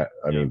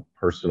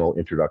 Personal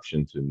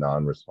introduction to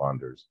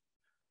non-responders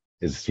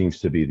seems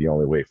to be the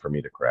only way for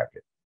me to crack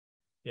it.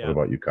 Yeah. What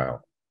about you,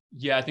 Kyle?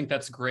 Yeah, I think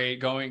that's great.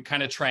 Going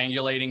kind of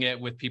triangulating it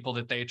with people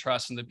that they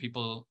trust and the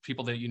people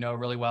that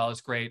really well is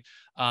great.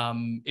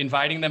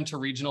 Inviting them to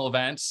regional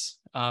events,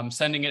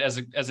 sending it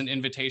as an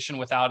invitation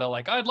without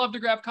I'd love to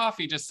grab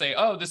coffee. Just say,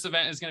 oh, this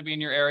event is going to be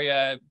in your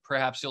area.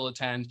 Perhaps you'll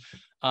attend.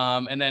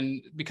 And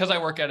then because I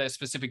work at a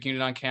specific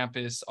unit on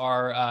campus,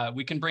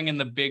 we can bring in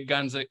the big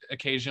guns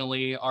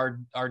occasionally.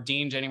 Our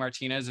dean, Jenny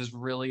Martinez, is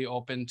really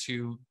open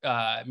to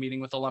meeting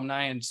with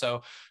alumni. And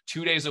so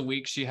 2 days a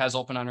week, she has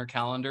open on her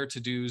calendar to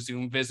do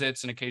Zoom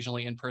visits and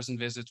occasionally in-person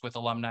visits with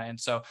alumni. And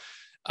so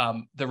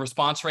The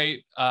response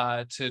rate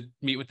to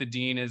meet with the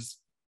dean is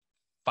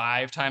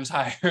 5 times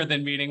higher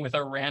than meeting with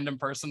a random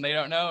person they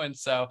don't know. And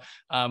so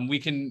we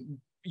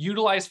can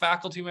utilize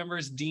faculty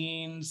members,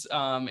 deans,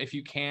 if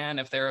you can,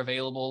 if they're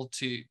available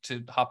to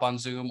hop on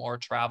Zoom or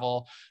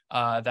travel,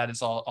 that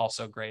is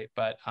also great.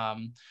 But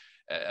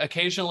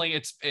occasionally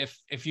it's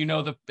if you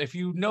know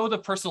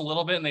the person a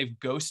little bit and they've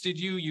ghosted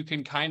you, you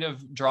can kind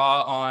of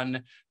draw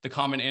on the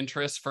common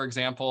interests. For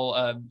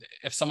example,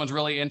 if someone's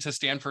really into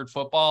Stanford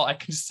football, I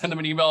can just send them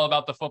an email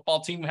about the football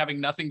team having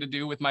nothing to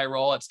do with my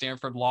role at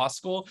Stanford Law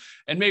School,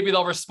 and maybe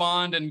they'll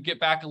respond and get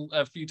back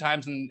a few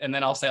times, and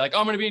then I'll say like, oh,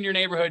 I'm going to be in your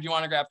neighborhood, you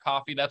want to grab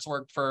coffee? That's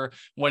worked for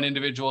one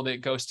individual that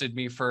ghosted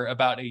me for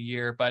about a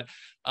year. But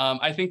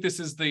I think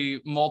this is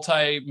the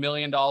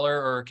multi-million-dollar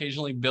or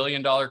occasionally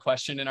billion-dollar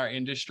question in our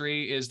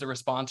industry, is the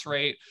response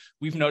rate.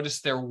 We've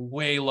noticed they're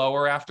way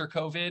lower after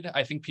COVID.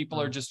 I think people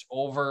are just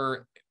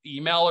over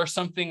email or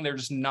something. They're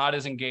just not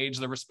as engaged.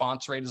 The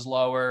response rate is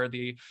lower.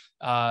 The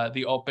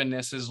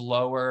openness is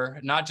lower,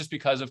 not just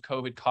because of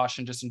COVID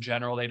caution, just in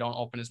general, they don't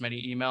open as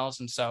many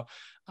emails. And so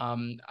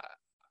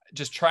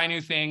just try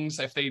new things.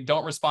 If they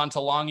don't respond to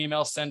long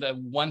emails, send a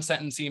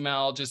 1-sentence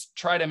email. Just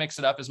try to mix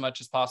it up as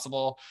much as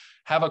possible.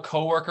 Have a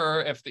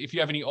coworker, if you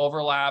have any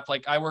overlap,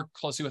 like I work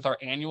closely with our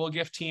annual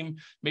gift team,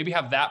 maybe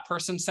have that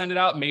person send it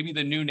out. Maybe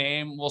the new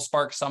name will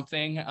spark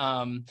something.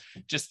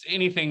 Just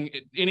anything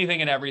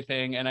and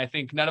everything. And I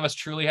think none of us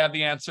truly have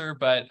the answer,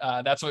 but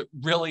that's what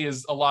really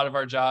is a lot of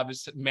our job,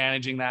 is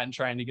managing that and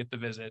trying to get the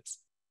visits.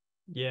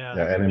 Yeah.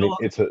 Yeah, and I mean,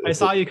 I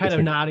saw you kind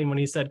of nodding when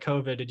he said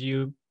COVID. Do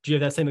you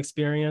have that same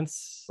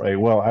experience? Right.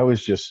 Well, I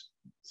was just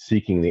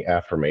seeking the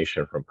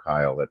affirmation from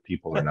Kyle that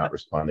people are not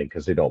responding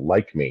because they don't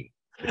like me.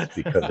 It's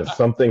because of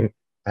something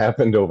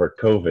happened over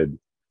COVID.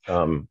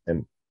 And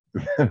and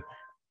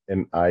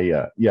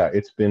yeah,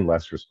 it's been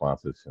less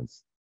responsive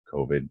since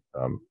COVID.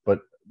 But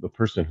the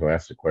person who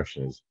asked the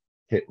question is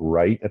hit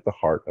right at the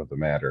heart of the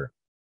matter.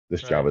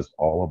 This job is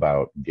all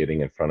about getting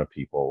in front of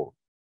people.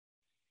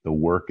 The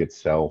work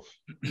itself,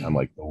 I'm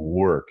like, the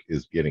work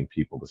is getting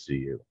people to see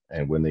you.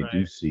 And when they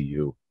do see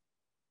you,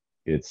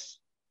 there's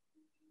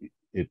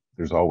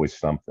always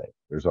something.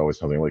 There's always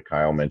something, like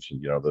Kyle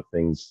mentioned,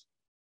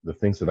 the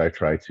things that I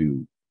try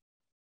to,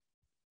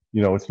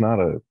 it's not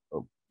a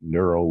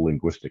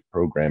neuro-linguistic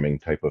programming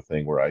type of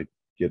thing where I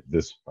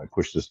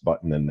push this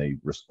button and they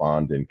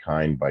respond in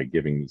kind by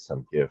giving me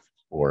some gift,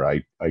 or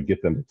I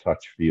get them to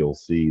touch, feel,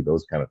 see,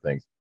 those kind of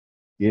things.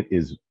 It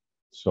is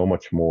so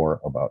much more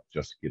about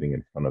just getting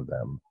in front of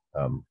them.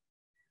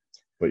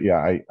 But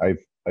yeah,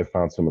 I've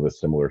found some of the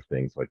similar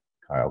things, like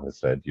Kyle has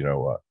said,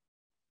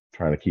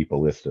 trying to keep a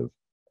list of,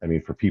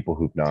 for people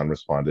who've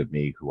non-responded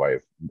me,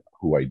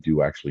 who I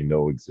do actually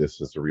know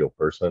exists as a real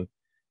person,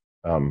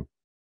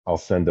 I'll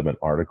send them an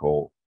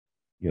article,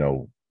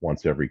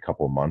 once every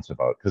couple of months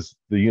because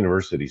the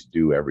universities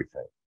do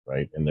everything,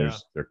 right? And they're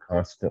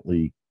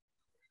constantly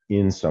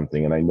in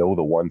something. And I know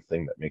the one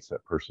thing that makes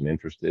that person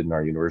interested in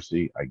our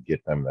university, I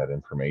get them that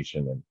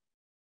information and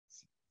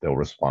they'll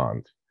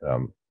respond.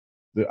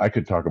 I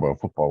could talk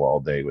about football all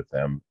day with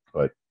them,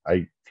 but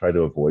I try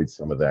to avoid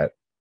some of that.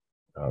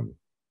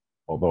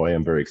 Although I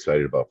am very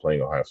excited about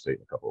playing Ohio State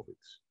in a couple of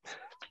weeks.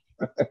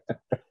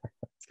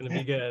 It's going to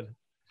be good.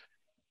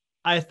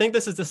 I think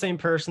this is the same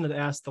person that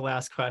asked the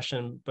last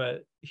question,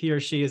 but he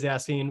or she is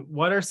asking,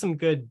 what are some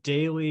good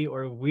daily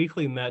or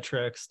weekly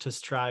metrics to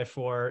strive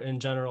for in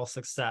general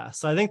success?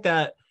 So I think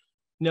that,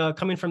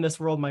 coming from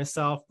this world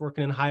myself,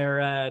 working in higher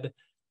ed,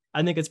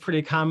 I think it's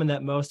pretty common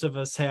that most of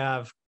us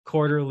have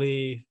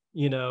quarterly,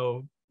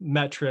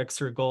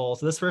 metrics or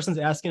goals. So this person's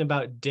asking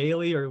about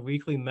daily or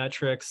weekly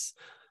metrics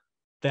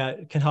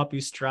that can help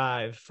you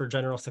strive for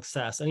general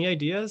success. Any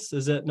ideas?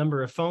 Is it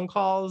number of phone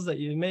calls that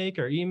you make,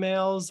 or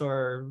emails,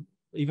 or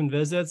even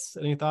visits?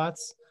 Any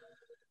thoughts?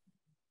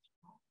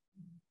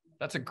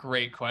 That's a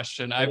great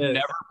question. I've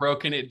never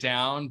broken it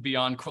down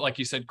beyond, like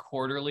you said,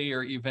 quarterly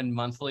or even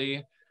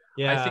monthly.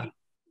 Yeah. I think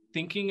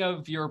thinking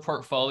of your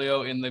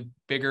portfolio in the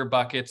bigger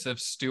buckets of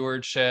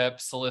stewardship,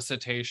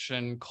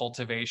 solicitation,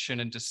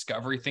 cultivation, and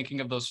discovery,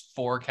 thinking of those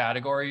 4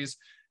 categories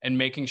and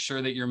making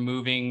sure that you're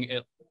moving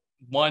it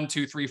 1,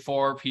 2, 3,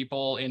 4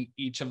 people in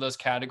each of those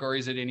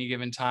categories at any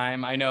given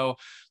time. I know,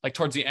 like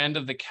towards the end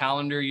of the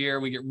calendar year,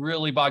 we get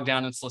really bogged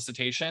down in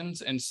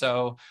solicitations. And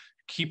so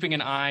keeping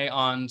an eye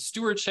on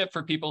stewardship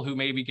for people who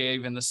maybe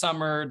gave in the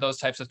summer, those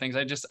types of things.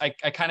 I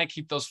kind of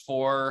keep those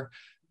 4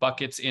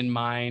 buckets in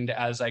mind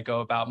as I go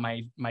about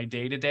my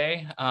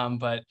day-to-day.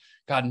 But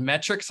God,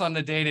 metrics on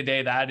the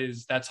day-to-day,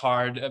 that's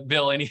hard.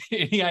 Bill, any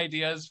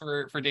ideas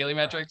for daily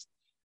metrics?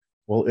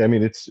 Well,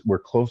 we're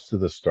close to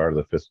the start of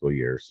the fiscal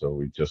year, so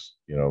we just,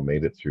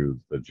 made it through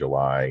the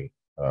July,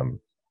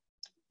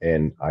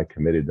 and I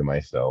committed to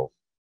myself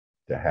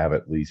to have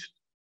at least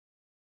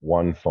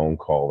one phone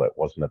call that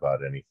wasn't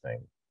about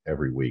anything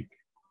every week,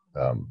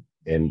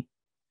 and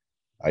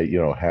I,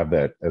 have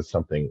that as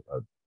something.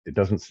 It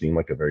doesn't seem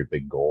like a very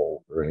big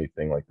goal or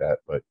anything like that,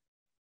 but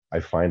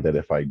I find that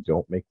if I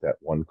don't make that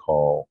one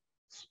call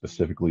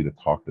specifically to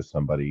talk to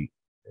somebody,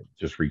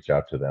 just reach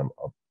out to them,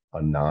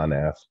 a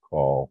non-ask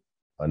call,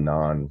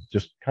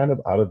 just kind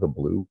of out of the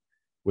blue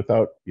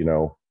without,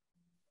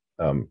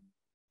 um,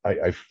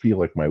 I feel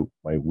like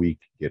my week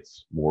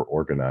gets more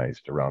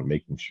organized around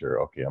making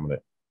sure, okay, I'm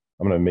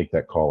gonna make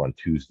that call on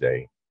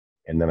Tuesday,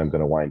 and then I'm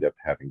gonna wind up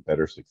having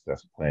better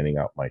success planning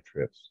out my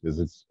trips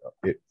because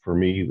it for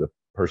me the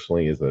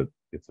personally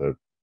it's a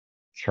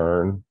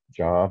churn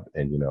job,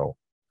 and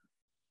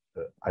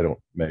I don't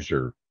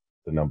measure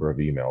the number of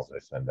emails I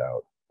send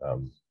out.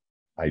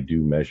 I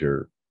do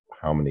measure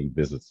how many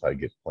visits I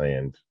get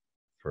planned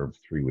for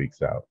 3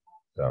 weeks out.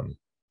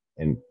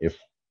 And if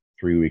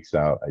 3 weeks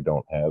out I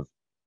don't have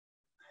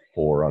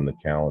 4 on the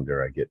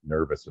calendar, I get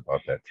nervous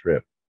about that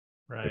trip.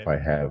 If Right. I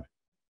have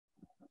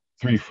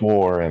 3,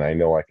 4, and I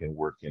know I can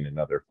work in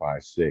another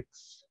 5,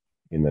 6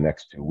 in the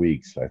next 2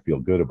 weeks, I feel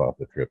good about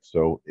the trip.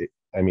 So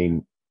I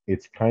mean,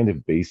 it's kind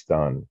of based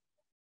on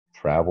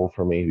travel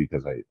for me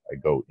because I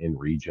go in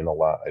region a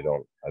lot. I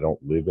don't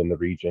live in the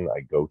region.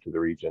 I go to the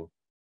region.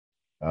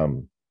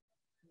 Um,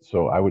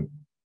 so I would,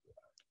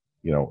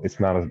 it's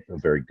not a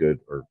very good,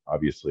 or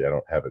obviously I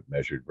don't have it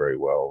measured very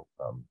well.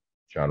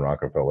 John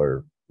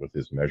Rockefeller with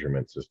his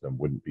measurement system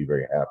wouldn't be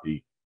very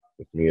happy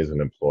with me as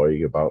an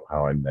employee about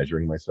how I'm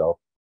measuring myself.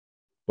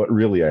 But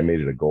really, I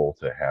made it a goal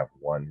to have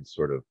one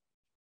sort of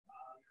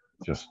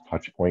just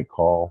touch point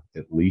call,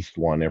 at least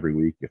one every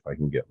week. If I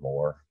can get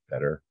more,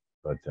 better.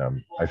 But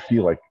I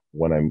feel like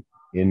when I'm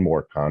in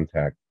more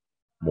contact,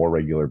 more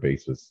regular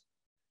basis,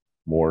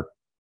 more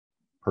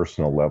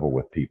personal level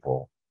with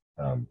people,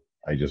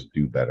 I just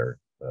do better.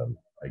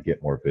 I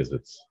get more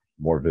visits.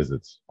 More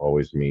visits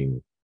always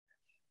mean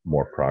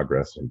more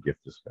progress and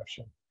gift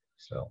discussion.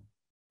 So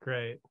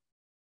Great.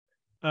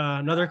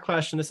 Another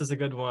question. This is a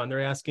good one.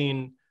 They're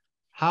asking,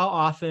 how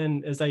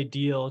often is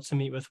ideal to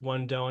meet with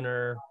one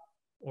donor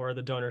or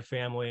the donor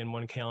family in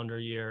one calendar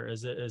year?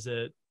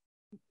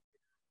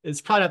 It's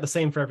probably not the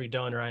same for every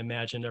donor. I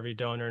imagine every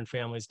donor and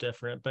family is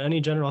different, but any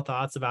general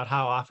thoughts about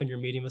how often you're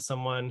meeting with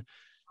someone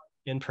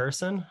in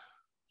person?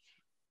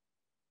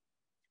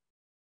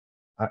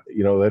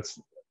 that's,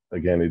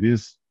 again, it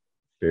is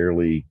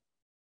fairly,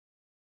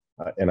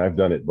 and I've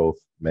done it both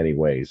many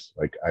ways.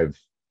 Like I've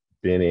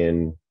been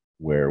in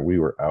where we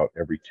were out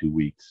every 2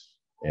 weeks,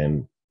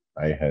 and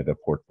I had a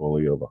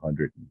portfolio of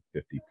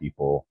 150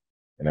 people,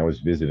 and I was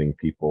visiting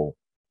people.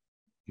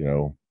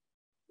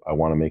 I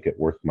want to make it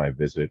worth my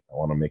visit. I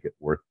want to make it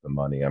worth the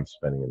money I'm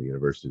spending in the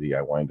university.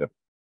 I wind up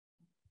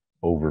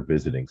over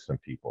visiting some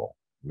people,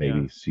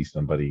 maybe see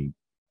somebody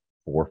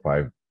 4,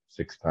 5,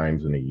 6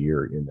 times in a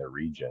year in their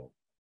region.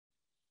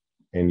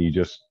 And you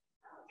just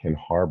can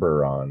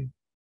harbor on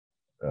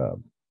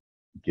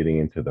getting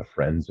into the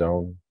friend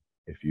zone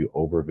if you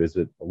over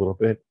visit a little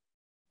bit.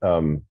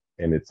 And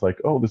it's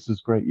like, oh, this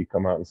is great. You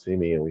come out and see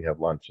me and we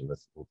have lunch, and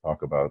we'll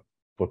talk about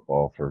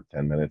football for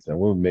 10 minutes, and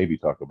we'll maybe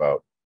talk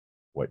about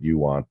what you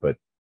want, but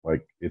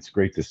like, it's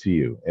great to see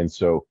you. And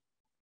so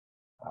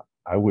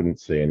I wouldn't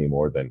say any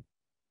more than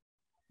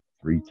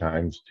 2, 3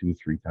 times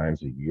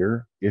a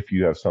year if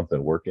you have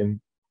something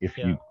working. If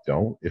you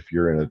don't, if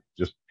you're in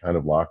just kind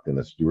of locked in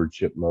a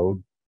stewardship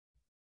mode,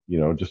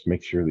 just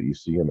make sure that you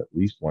see them at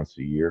least once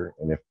a year.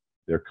 And if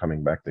they're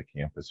coming back to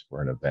campus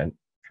for an event,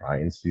 try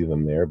and see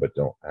them there, but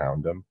don't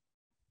hound them.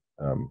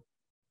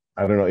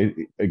 I don't know.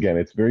 Again,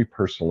 it's very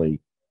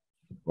personally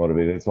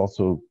motivated. It's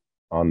also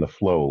on the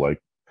flow, like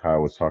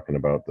Kyle was talking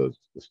about the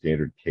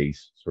standard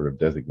case sort of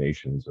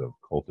designations of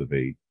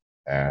cultivate,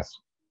 ask,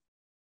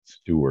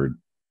 steward.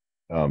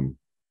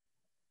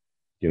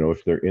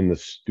 If they're in the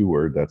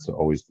steward, that's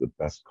always the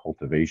best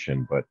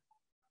cultivation. But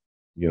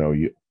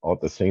you all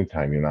at the same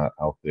time, you're not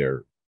out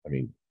there. I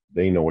mean,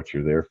 they know what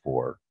you're there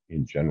for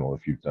in general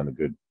if you've done a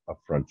good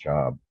upfront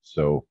job.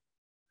 So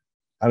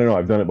I don't know.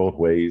 I've done it both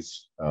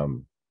ways.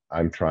 I'm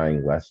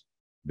trying less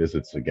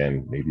visits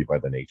again, maybe by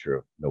the nature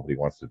of nobody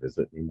wants to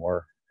visit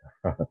anymore.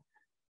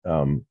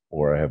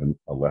 Or I have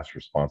a less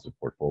responsive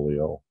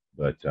portfolio,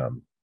 but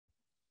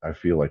I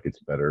feel like it's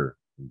better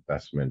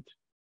investment,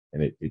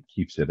 and it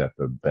keeps it at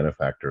the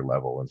benefactor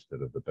level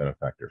instead of the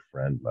benefactor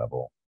friend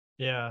level.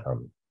 Yeah.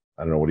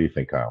 I don't know. What do you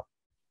think, Kyle?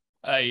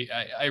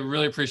 I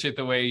really appreciate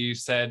the way you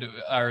said,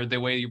 or the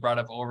way you brought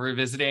up over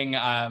visiting.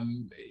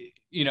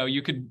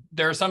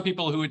 There are some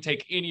people who would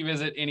take any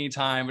visit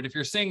anytime, but if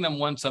you're seeing them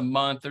once a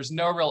month, there's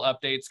no real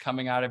updates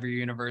coming out of your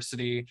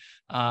university.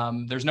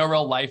 There's no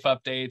real life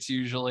updates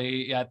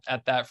usually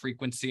at that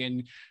frequency.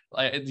 And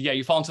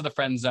you fall into the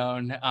friend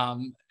zone,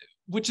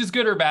 which is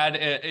good or bad.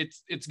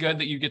 It's good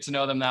that you get to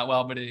know them that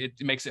well, but it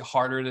makes it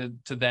harder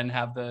to then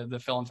have the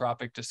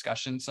philanthropic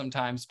discussion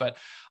sometimes. But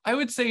I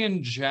would say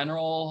in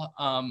general,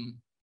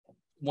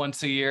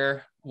 once a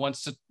year, 1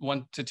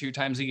 to 2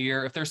 times a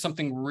year. If there's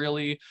something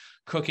really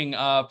cooking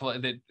up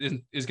that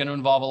is going to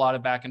involve a lot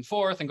of back and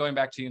forth and going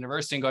back to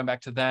university and going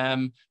back to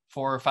them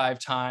 4 or 5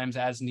 times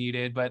as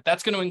needed, but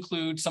that's going to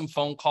include some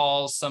phone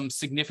calls, some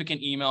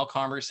significant email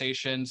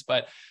conversations.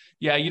 But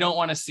yeah, you don't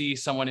want to see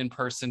someone in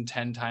person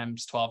 10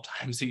 times, 12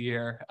 times a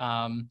year.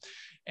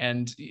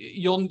 And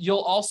you'll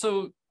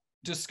also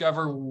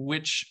discover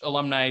which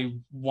alumni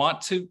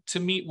want to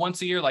meet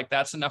once a year, like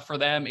that's enough for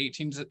them.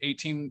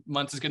 18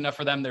 months is good enough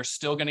for them. They're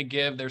still going to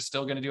give, they're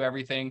still going to do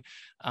everything,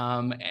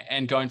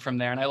 and going from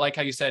there. And I like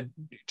how you said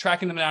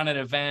tracking them down at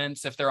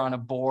events. If they're on a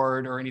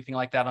board or anything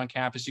like that on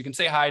campus, you can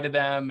say hi to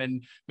them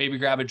and maybe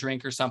grab a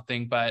drink or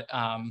something. But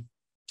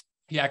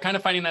yeah, kind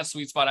of finding that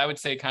sweet spot. I would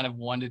say kind of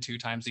 1 to 2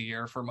 times a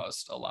year for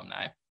most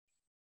alumni.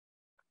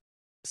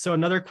 So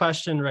another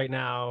question right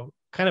now,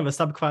 kind of a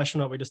sub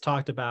question, what we just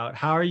talked about.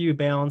 How are you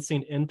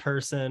balancing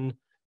in-person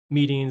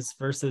meetings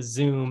versus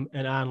Zoom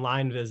and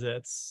online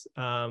visits?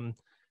 And,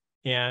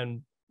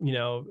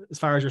 as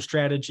far as your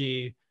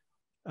strategy,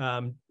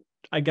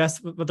 I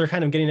guess what they're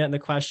kind of getting at in the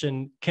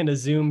question, can a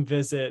Zoom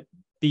visit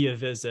be a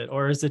visit?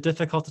 Or is it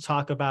difficult to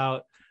talk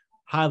about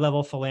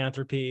high-level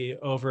philanthropy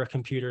over a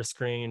computer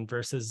screen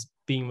versus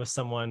being with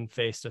someone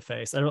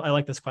face-to-face? I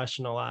like this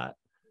question a lot.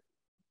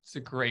 It's a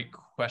great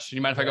question.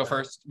 You mind if I go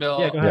first, Bill?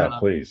 Yeah, go ahead. Yeah,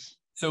 please.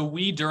 So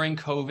we, during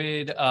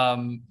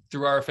COVID,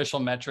 through our official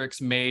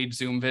metrics, made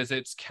Zoom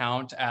visits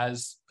count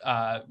as,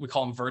 we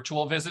call them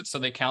virtual visits. So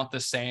they count the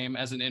same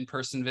as an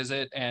in-person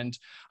visit. And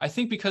I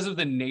think because of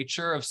the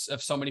nature of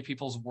so many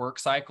people's work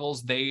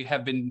cycles, they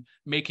have been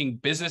making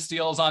business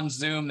deals on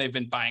Zoom. They've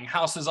been buying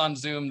houses on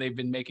Zoom. They've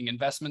been making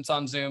investments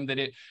on Zoom, that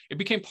it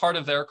became part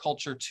of their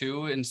culture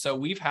too. And so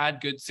we've had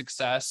good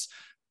success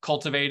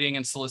cultivating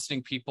and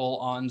soliciting people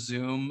on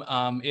Zoom.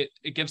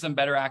 It gives them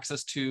better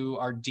access to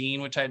our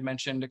dean, which I had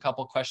mentioned a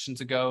couple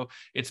questions ago.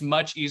 It's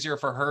much easier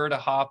for her to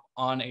hop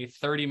on a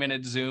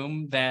 30-minute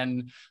Zoom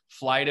than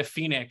fly to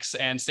Phoenix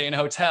and stay in a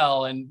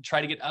hotel and try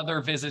to get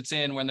other visits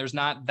in when there's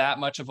not that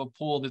much of a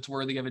pool that's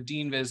worthy of a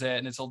dean visit.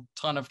 And it's a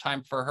ton of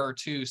time for her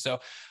too. So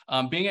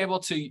being able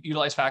to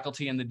utilize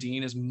faculty and the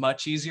dean is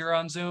much easier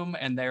on Zoom,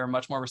 and they are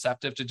much more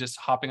receptive to just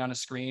hopping on a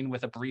screen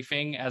with a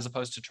briefing as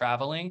opposed to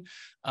traveling.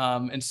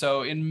 And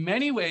so in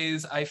many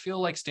ways, I feel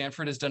like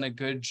Stanford has done a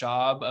good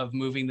job of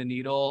moving the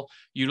needle,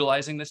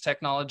 utilizing this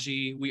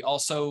technology. We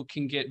also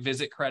can get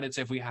visit credits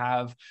if we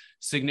have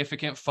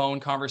significant phone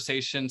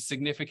conversations,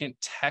 significant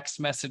text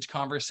message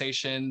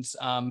conversations,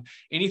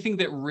 anything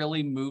that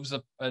really moves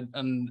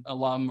an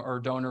alum or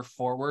donor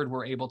forward,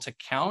 we're able to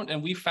count.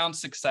 And we found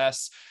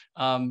success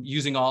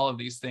using all of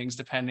these things,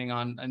 depending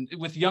on, and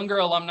with younger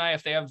alumni,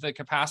 if they have the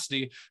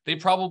capacity, they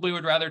probably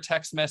would rather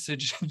text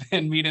message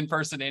than meet in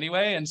person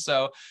anyway. And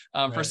so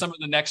for some of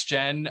the next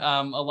gen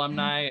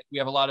alumni, we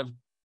have a lot of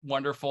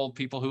wonderful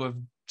people who have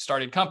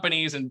started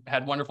companies and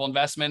had wonderful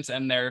investments,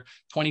 and they're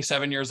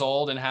 27 years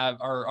old and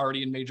are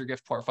already in major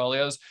gift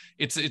portfolios.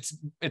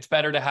 It's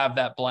better to have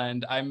that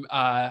blend.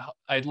 I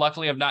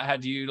luckily have not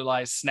had to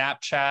utilize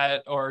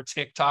Snapchat or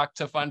TikTok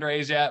to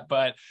fundraise yet,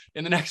 but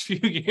in the next few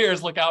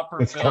years, look out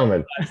for It's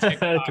coming.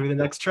 It could be the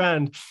next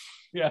trend.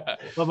 Yeah.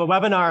 Well, a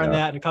webinar on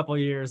that in a couple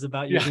of years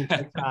about using Yeah.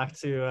 TikTok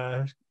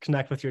to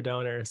connect with your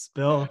donors.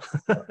 Bill?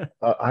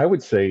 I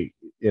would say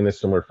in a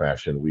similar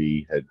fashion,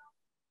 we had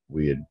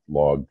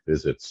logged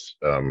visits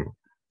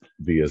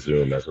via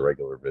Zoom as a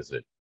regular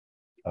visit.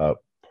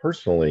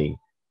 Personally,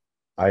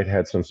 I'd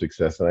had some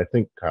success, and I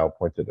think Kyle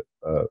pointed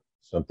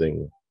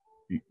something,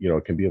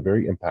 it can be a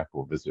very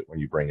impactful visit when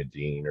you bring a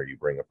dean or you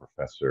bring a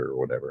professor or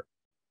whatever.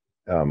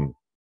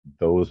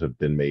 Those have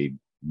been made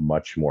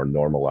much more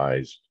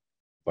normalized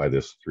by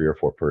this 3 or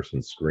 4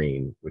 person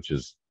screen, which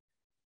is,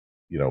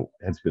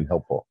 has been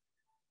helpful.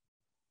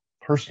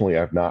 Personally,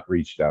 I've not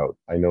reached out.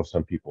 I know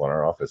some people in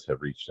our office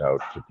have reached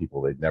out to people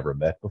they'd never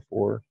met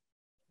before,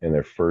 and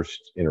their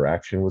first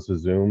interaction was a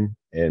Zoom.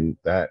 And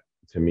that,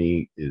 to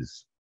me,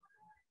 is,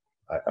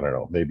 I don't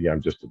know, maybe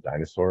I'm just a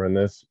dinosaur in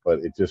this, but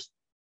it just,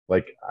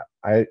 like,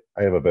 I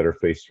have a better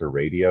face for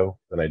radio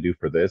than I do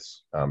for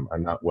this. I'm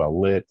not well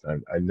lit.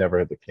 I never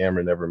had the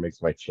camera, never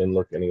makes my chin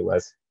look any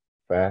less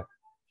fat.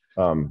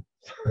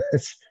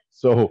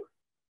 So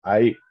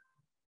I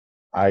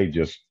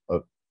just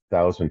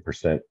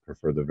 1,000%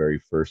 prefer the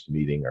very first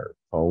meeting or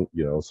phone.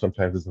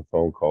 Sometimes it's a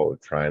phone call or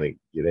trying to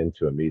get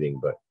into a meeting,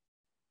 but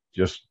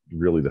just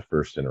really the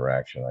first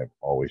interaction I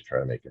always try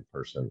to make in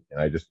person.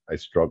 And I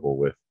struggle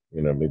with,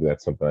 maybe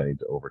that's something I need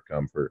to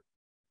overcome for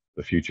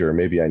the future. Or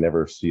maybe I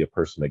never see a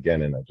person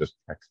again and I just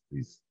text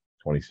these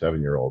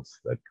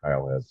 27-year-olds that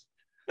Kyle has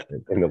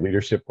in the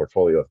leadership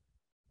portfolio.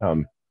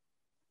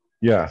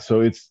 Yeah, so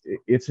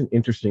it's an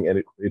interesting,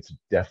 and it's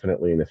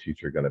definitely in the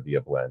future going to be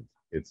a blend.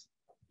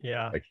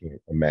 I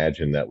can't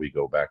imagine that we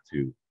go back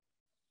to,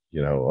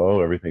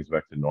 everything's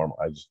back to normal.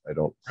 I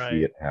don't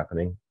see it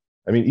happening.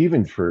 I mean,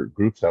 even for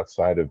groups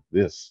outside of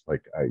this,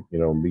 like I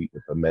meet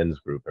with a men's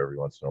group every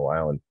once in a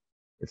while, and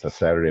it's a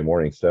Saturday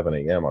morning, 7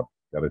 a.m. I've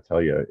got to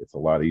tell you, it's a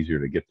lot easier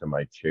to get to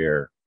my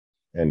chair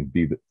and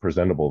be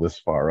presentable this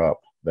far up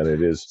than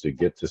it is to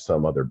get to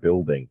some other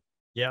building.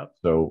 Yeah.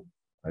 So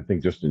I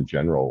think just in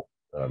general,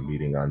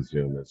 meeting on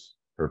Zoom is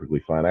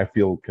perfectly fine. I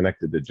feel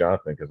connected to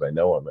Jonathan because I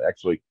know him.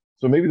 Actually,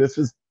 so maybe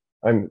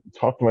I'm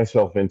talking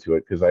myself into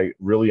it because I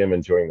really am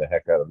enjoying the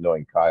heck out of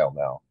knowing Kyle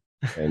now.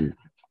 And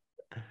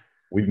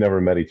we've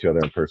never met each other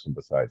in person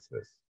besides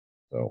this.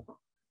 So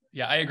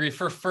yeah, I agree.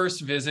 For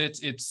first visits,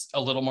 it's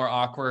a little more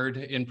awkward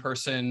in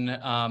person.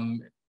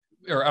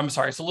 or I'm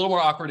sorry, it's a little more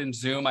awkward in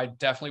Zoom. I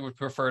definitely would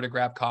prefer to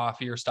grab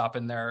coffee or stop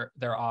in their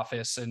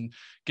office and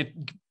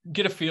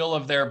get a feel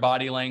of their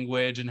body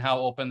language and how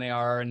open they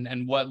are,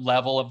 and what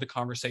level of the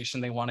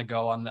conversation they want to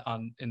go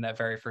on in that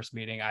very first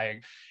meeting.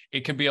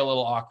 It can be a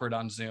little awkward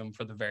on Zoom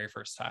for the very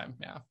first time.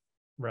 Yeah.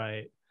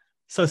 Right.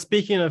 So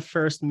speaking of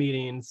first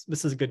meetings,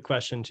 this is a good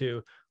question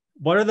too.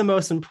 What are the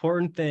most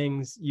important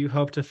things you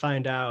hope to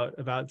find out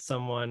about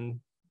someone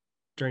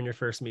during your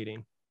first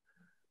meeting?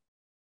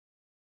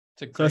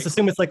 So let's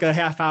assume it's like a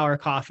half-hour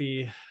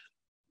coffee,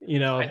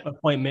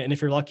 appointment. And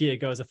if you're lucky, it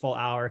goes a full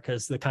hour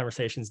because the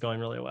conversation's going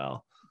really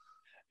well.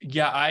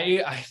 Yeah,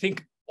 I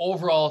think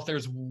overall, if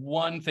there's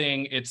one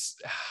thing, it's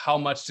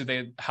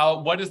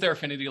what is their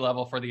affinity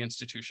level for the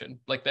institution?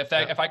 Like if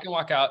I can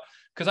walk out,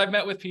 because I've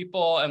met with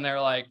people and they're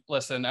like,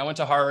 listen, I went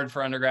to Harvard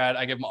for undergrad.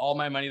 I give them all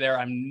my money there.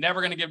 I'm never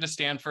going to give to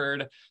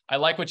Stanford. I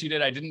like what you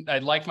did. I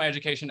liked my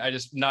education. I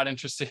just not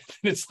interested.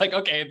 It's like,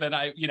 okay, then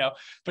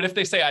but if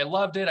they say, I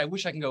loved it, I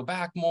wish I can go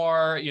back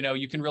more,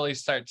 you can really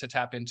start to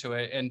tap into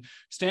it. And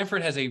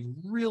Stanford has a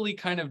really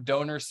kind of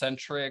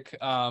donor-centric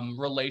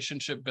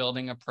relationship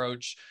building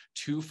approach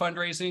to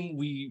fundraising.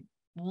 We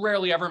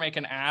rarely ever make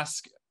an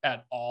ask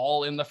at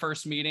all in the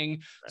first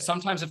meeting. Right.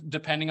 Sometimes,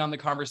 depending on the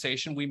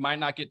conversation, we might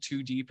not get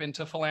too deep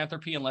into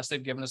philanthropy unless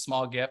they've given a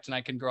small gift, and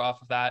I can grow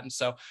off of that. And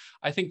so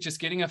I think just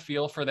getting a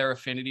feel for their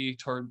affinity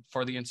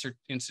for the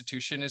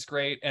institution is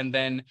great. And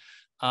then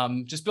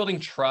just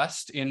building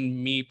trust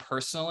in me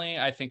personally,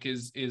 I think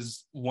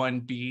is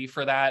 1B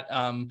for that.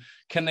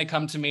 Can they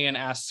come to me and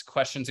ask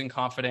questions in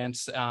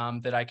confidence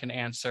that I can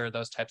answer,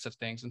 those types of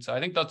things? And so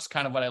I think that's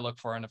kind of what I look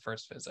for in a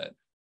first visit.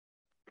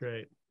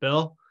 Great.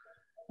 Bill?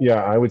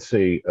 Yeah, I would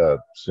say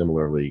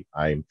similarly,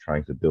 I'm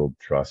trying to build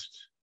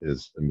trust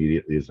as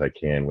immediately as I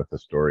can with a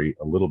story,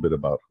 a little bit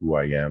about who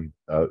I am.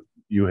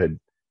 You had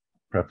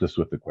prefaced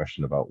with the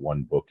question about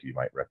one book you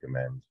might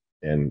recommend.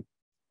 And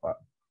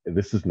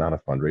this is not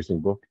a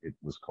fundraising book. It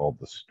was called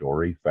The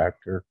Story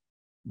Factor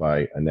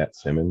by Annette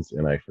Simmons,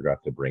 and I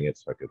forgot to bring it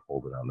so I could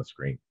hold it on the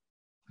screen.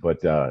 But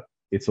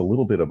it's a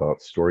little bit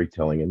about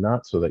storytelling, and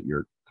not so that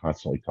you're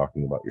constantly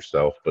talking about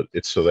yourself, but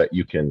it's so that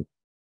you can,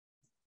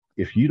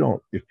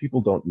 if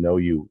people don't know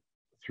you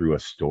through a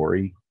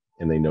story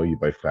and they know you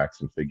by facts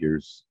and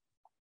figures,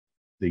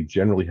 they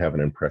generally have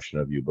an impression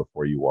of you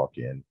before you walk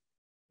in,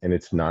 and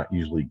it's not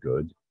usually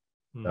good.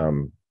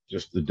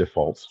 Just the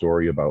default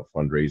story about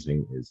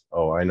fundraising is,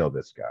 oh, I know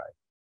this guy.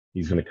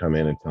 He's going to come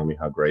in and tell me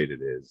how great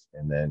it is,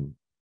 and then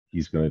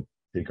he's going to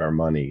take our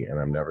money, and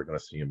I'm never going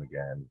to see him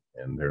again,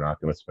 and they're not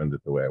going to spend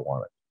it the way I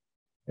want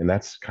it. And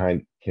that's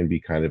can be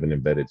kind of an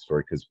embedded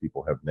story because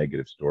people have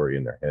negative story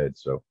in their head.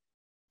 So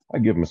I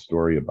give them a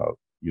story about,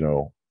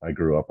 I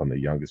grew up, I'm the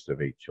youngest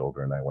of 8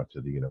 children. I went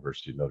to the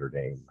University of Notre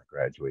Dame. I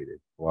graduated,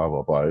 blah,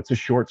 blah, blah. It's a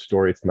short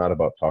story. It's not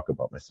about talk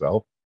about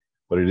myself,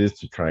 but it is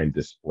to try and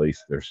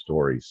displace their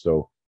story.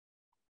 So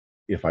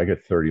if I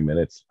get 30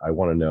 minutes, I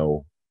want to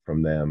know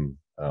from them,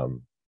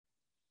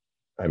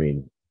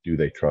 do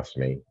they trust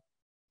me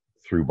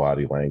through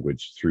body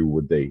language,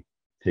 would they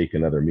take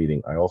another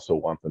meeting? I also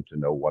want them to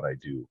know what I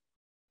do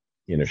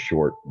in a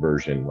short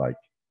version, like,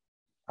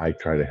 I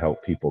try to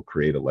help people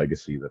create a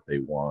legacy that they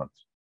want,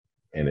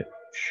 and it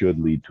should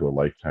lead to a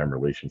lifetime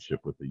relationship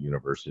with the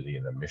university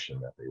and a mission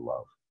that they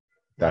love.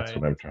 That's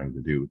right. What I'm trying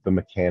to do. The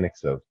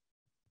mechanics of,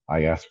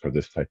 I ask for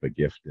this type of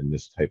gift in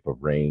this type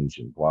of range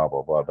and blah,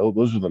 blah, blah.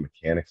 Those are the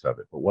mechanics of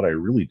it. But what I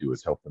really do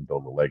is help them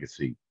build a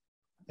legacy.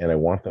 And I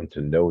want them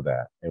to know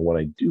that. And when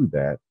I do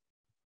that,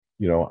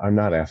 I'm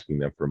not asking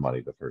them for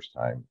money the first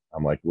time.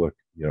 I'm like, look,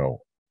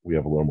 we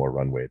have a little more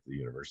runway at the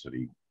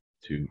university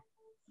to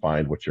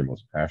find what you're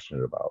most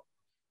passionate about.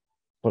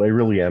 But I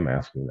really am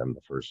asking them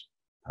the first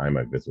time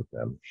I visit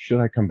them, should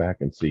I come back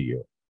and see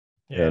you?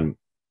 Yeah. And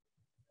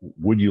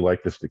would you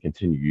like this to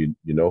continue?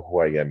 You know who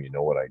I am, you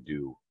know what I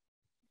do.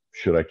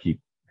 Should I keep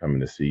coming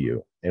to see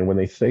you? And when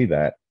they say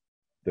that,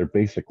 they're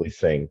basically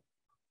saying,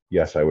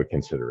 yes, I would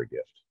consider a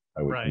gift.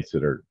 I would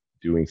consider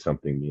doing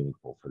something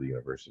meaningful for the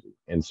university.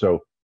 And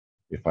so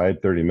if I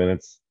had 30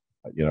 minutes,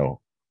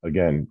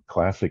 again,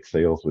 classic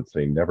sales would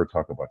say, never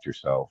talk about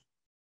yourself.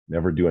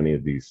 Never do any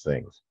of these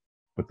things.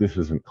 But this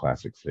isn't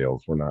classic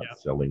sales. We're not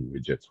selling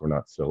widgets. We're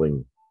not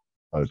selling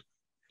a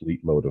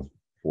fleet load of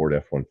Ford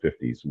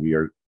F-150s. We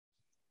are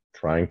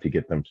trying to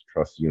get them to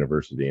trust the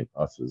university and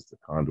us as the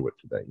conduit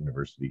to that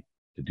university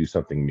to do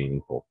something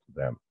meaningful to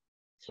them.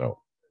 So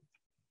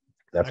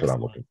that's Excellent. What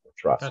I'm looking for,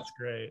 trust. That's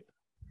great.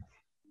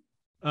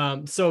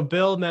 So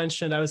Bill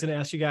mentioned, I was going to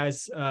ask you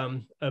guys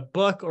a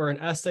book or an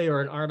essay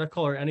or an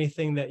article or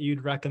anything that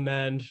you'd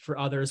recommend for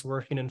others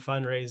working in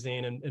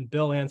fundraising. And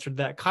Bill answered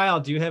that. Kyle,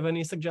 do you have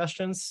any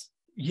suggestions?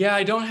 Yeah,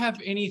 I don't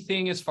have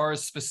anything as far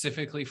as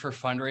specifically for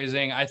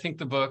fundraising. I think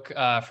the book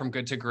From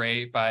Good to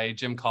Great by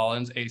Jim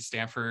Collins, a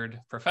Stanford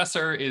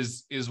professor,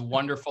 is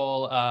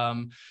wonderful.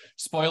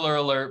 Spoiler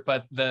alert,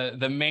 but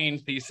the main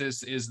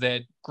thesis is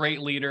that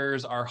great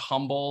leaders are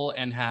humble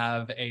and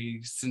have a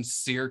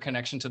sincere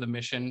connection to the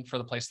mission for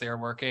the place they are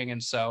working.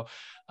 And so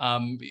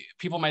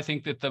people might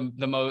think that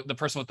the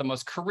person with the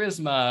most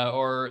charisma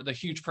or the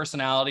huge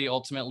personality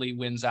ultimately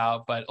wins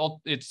out, but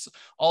it's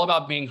all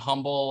about being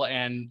humble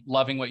and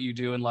loving what you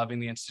do and loving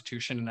the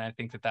institution. And I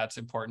think that that's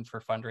important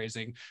for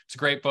fundraising. It's a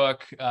great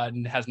book.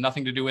 It has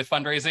nothing to do with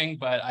fundraising,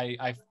 but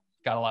I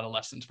got a lot of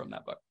lessons from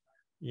that book.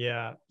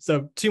 Yeah.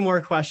 So 2 more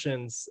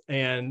questions.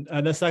 And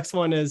this next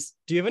one is,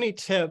 do you have any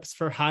tips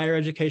for higher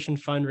education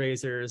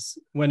fundraisers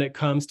when it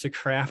comes to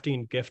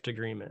crafting gift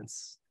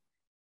agreements?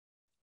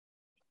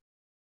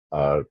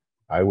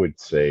 I would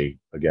say,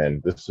 again,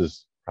 this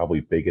is probably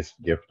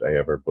biggest gift I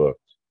ever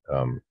booked.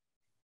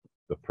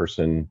 The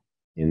person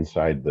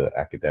inside the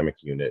academic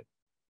unit,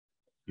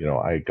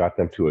 I got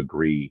them to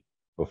agree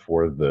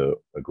before the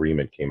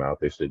agreement came out.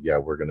 They said, yeah,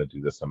 we're going to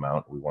do this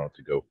amount. We want it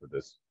to go for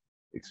this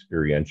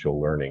experiential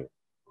learning.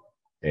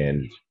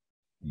 And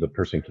the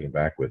person came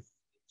back with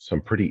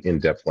some pretty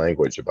in-depth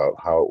language about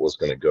how it was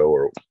going to go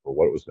or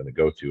what it was going to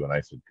go to. And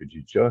I said, could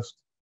you just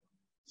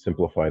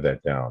simplify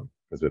that down?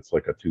 Because it's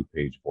like a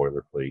 2-page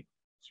boilerplate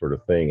sort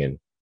of thing.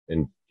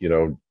 And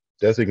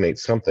designate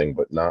something,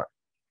 but not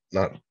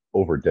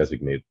over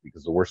designate,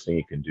 because the worst thing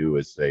you can do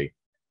is say,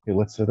 hey,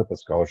 let's set up a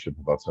scholarship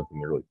about something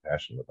you're really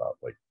passionate about,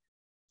 like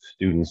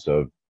students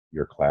of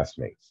your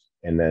classmates.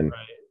 And then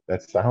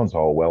that sounds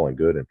all well and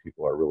good and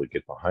people are really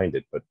get behind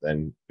it, but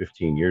then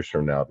 15 years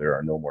from now there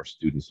are no more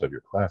students of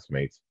your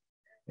classmates,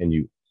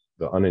 and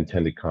the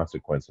unintended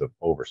consequence of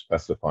over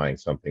specifying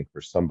something for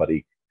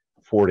somebody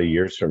 40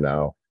 years from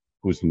now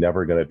who's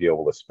never going to be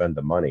able to spend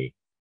the money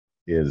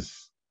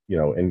is,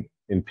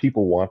 and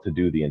people want to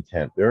do the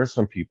intent. There are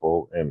some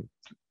people, and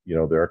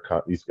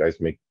these guys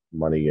make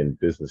money in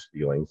business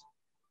dealings,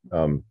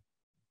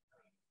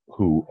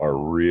 who are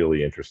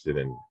really interested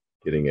in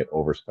getting it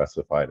over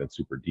specified and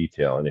super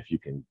detailed. And if you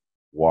can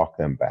walk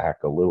them back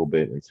a little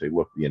bit and say,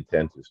 look, the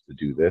intent is to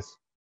do this.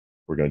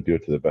 We're going to do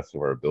it to the best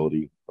of our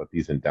ability, but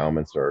these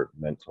endowments are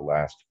meant to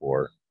last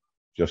for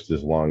just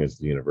as long as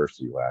the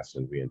university lasts,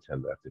 and we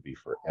intend that to be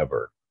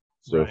forever.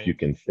 So if you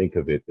can think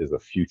of it as a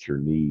future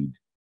need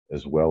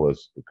as well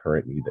as the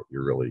current need that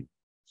you're really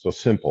so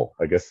simple.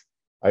 I guess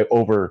I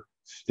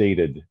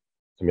overstated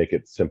to make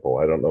it simple.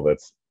 I don't know.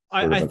 That's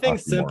I think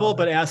simple,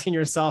 but asking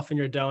yourself and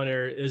your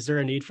donor, is there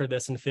a need for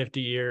this in 50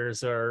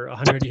 years or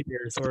 100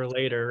 years or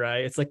later,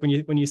 right? It's like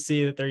when you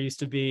see that there used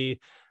to be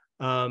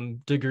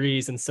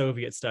degrees in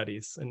Soviet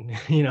studies, and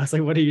it's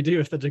like, what do you do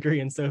with the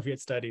degree in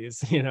Soviet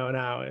studies,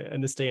 now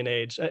in this day and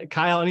age?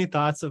 Kyle, any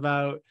thoughts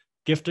about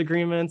gift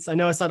agreements? I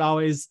know it's not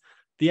always,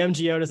 the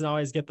MGO doesn't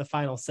always get the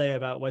final say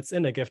about what's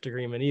in a gift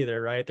agreement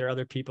either, right? There are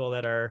other people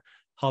that are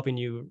helping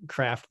you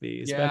craft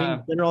these. Yeah. But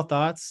any general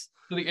thoughts?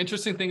 So the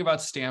interesting thing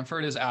about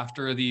Stanford is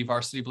after the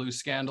Varsity Blues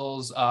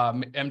scandals,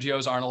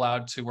 MGOs aren't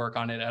allowed to work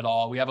on it at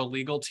all. We have a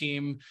legal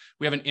team.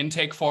 We have an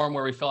intake form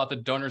where we fill out the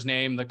donor's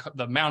name, the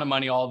amount of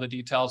money, all the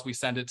details. We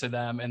send it to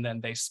them, and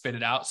then they spit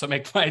it out. So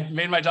it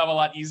made my job a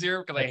lot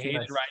easier, because I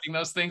hated writing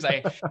those things.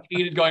 I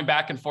hated going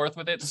back and forth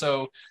with it.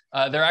 So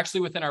they're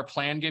actually within our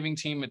plan giving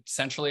team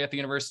centrally at the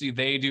university.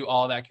 They do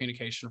all that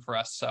communication for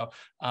us. So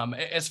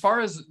as far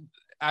as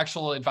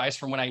actual advice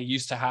from when I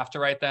used to have to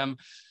write them,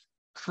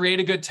 create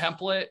a good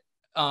template.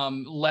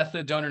 Let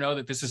the donor know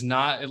that this is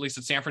not, at least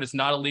at Stanford, it's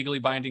not a legally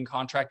binding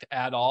contract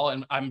at all.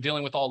 And I'm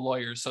dealing with all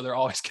lawyers, so they're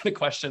always going to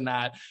question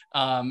that.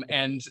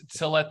 And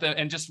to let them,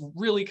 and just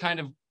really kind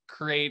of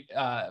create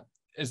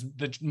is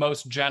the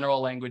most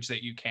general language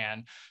that you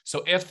can.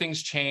 So if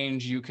things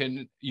change,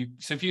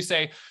 so if you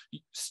say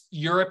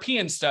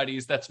European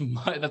studies, that's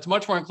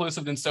much more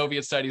inclusive than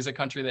Soviet studies, a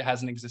country that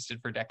hasn't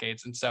existed for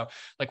decades. And so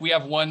like we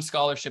have one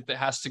scholarship that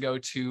has to go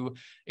to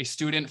a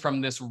student from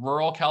this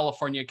rural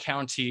California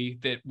county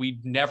that we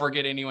never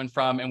get anyone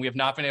from, and we have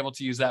not been able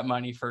to use that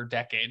money for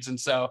decades. And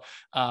so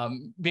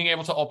being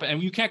able to open,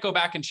 and you can't go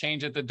back and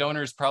change it. The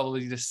donor is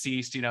probably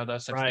deceased,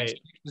 those such things.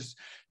 As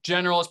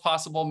general as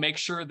possible, make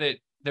sure that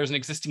there's an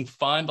existing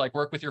fund, like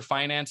work with your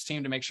finance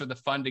team to make sure the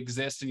fund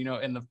exists, and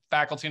and the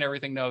faculty and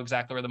everything know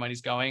exactly where the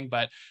money's going,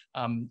 but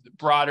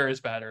broader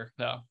is better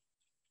though.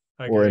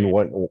 Or in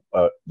one,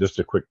 just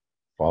a quick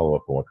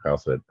follow-up on what Kyle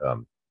said,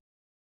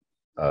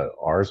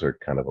 ours are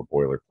kind of a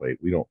boilerplate.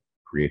 We don't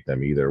create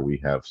them either. We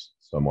have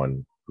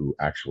someone who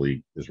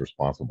actually is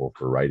responsible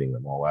for writing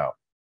them all out.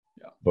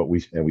 Yeah. But we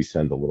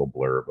send a little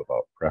blurb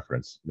about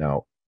preference.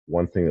 Now,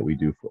 one thing that we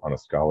do on a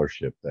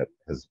scholarship that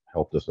has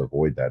helped us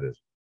avoid that is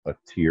a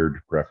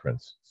tiered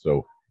preference.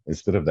 So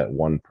instead of that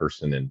one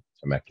person in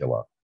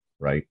Temecula,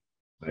 right,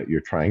 that you're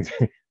trying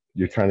to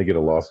get a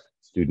law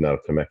student out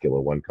of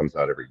Temecula, one comes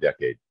out every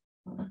decade.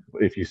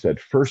 If you said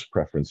first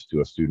preference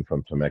to a student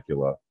from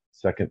Temecula,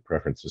 second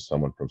preference to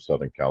someone from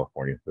Southern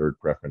California, third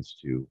preference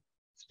to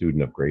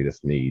student of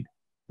greatest need,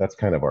 that's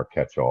kind of our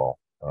catch-all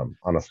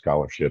on a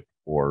scholarship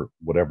or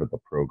whatever the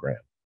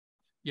program.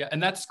 Yeah,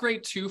 and that's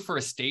great too for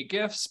estate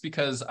gifts,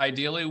 because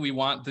ideally we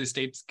want the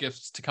estate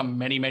gifts to come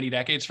many, many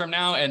decades from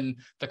now, and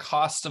the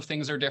cost of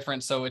things are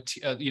different. So,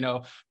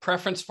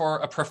 preference for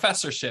a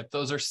professorship,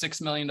 those are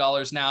 $6 million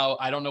now.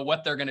 I don't know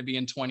what they're going to be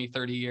in 20,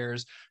 30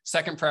 years.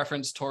 Second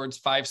preference towards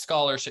 5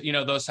 scholarship,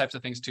 those types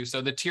of things too. So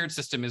the tiered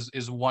system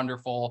is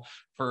wonderful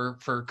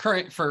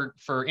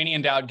for any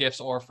endowed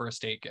gifts or for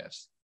estate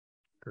gifts.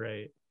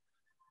 Great.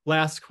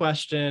 Last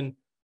question.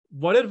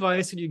 What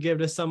advice would you give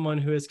to someone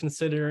who is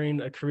considering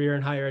a career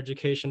in higher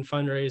education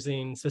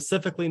fundraising,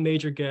 specifically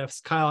major gifts?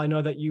 Kyle, I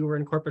know that you were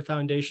in corporate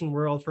foundation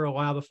world for a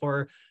while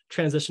before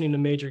transitioning to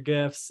major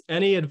gifts.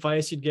 Any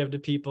advice you'd give to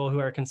people who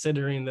are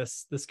considering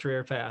this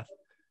career path?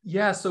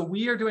 Yeah, so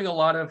we are doing a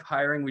lot of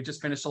hiring. We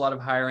just finished a lot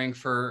of hiring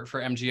for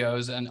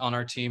MGOs and on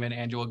our team and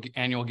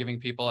annual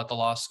giving people at the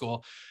law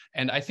school.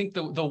 And I think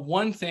the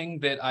one thing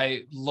that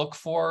I look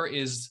for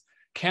is,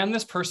 can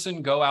this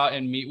person go out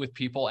and meet with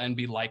people and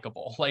be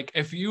likable? Like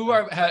if you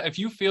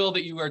feel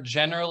that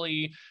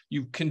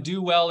you can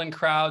do well in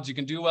crowds, you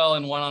can do well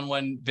in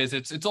one-on-one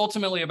visits, it's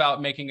ultimately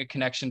about making a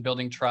connection,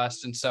 building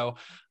trust. And so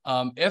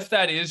if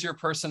that is your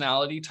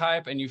personality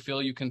type and you feel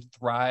you can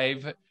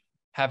thrive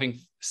having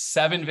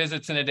 7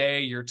 visits in a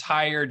day, you're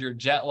tired, you're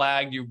jet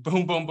lagged, you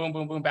boom, boom, boom,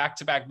 boom, boom,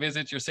 back-to-back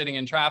visits, you're sitting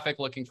in traffic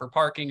looking for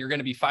parking, you're going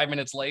to be 5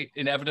 minutes late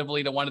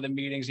inevitably to one of the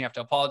meetings, you have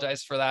to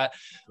apologize for that.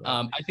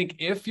 I think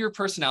if your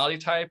personality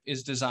type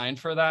is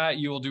designed for that,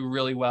 you will do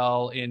really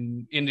well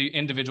in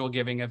individual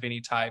giving of any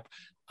type.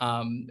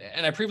 And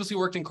I previously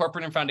worked in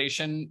corporate and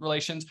foundation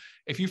relations.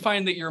 If you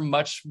find that you're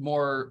much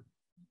more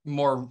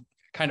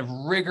kind of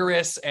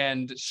rigorous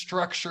and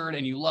structured,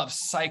 and you love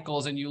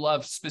cycles and you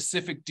love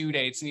specific due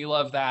dates and you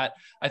love that,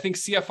 I think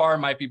CFR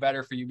might be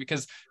better for you,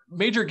 because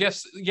major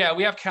gifts, yeah,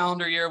 we have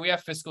calendar year, we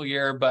have fiscal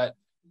year, but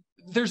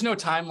there's no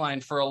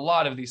timeline for a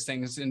lot of these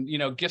things. And,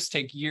 gifts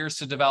take years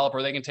to develop,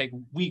 or they can take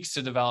weeks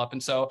to develop.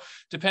 And so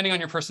depending on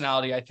your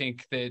personality, I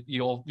think that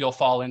you'll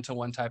fall into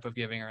one type of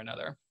giving or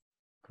another.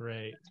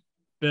 Great.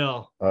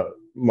 Bill.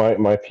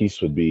 My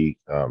piece would be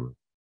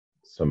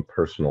some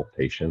personal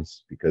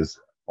patience, because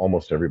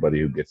almost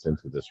everybody who gets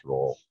into this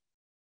role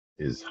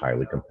is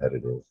highly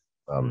competitive.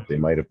 They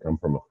might have come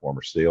from a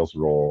former sales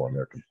role and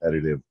they're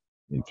competitive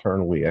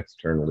internally,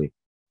 externally,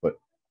 but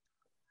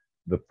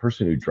the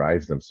person who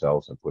drives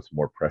themselves and puts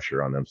more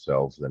pressure on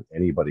themselves than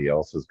anybody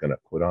else is going to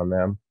put on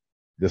them,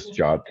 this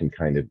job can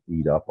kind of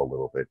eat up a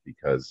little bit,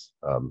 because,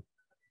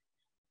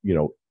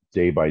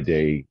 day by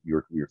day,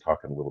 you're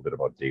talking a little bit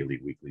about daily,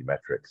 weekly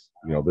metrics.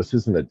 This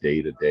isn't a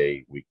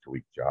day-to-day,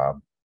 week-to-week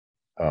job.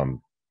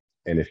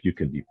 And if you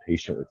can be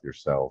patient with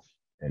yourself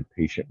and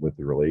patient with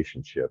the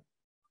relationship,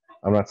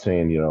 I'm not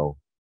saying,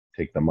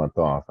 take the month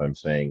off. I'm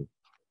saying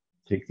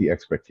take the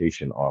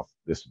expectation off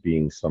this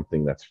being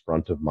something that's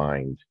front of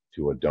mind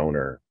to a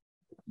donor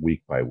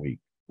week by week,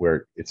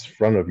 where it's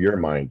front of your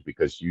mind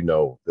because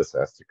this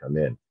has to come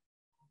in.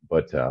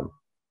 But the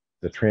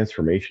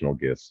transformational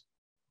gifts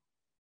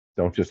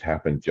don't just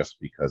happen just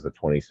because a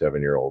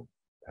 27-year-old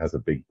has a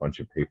big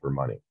bunch of paper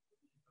money.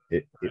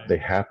 They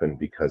happen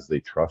because they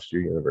trust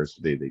your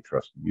university, they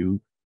trust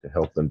you to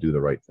help them do the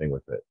right thing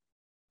with it.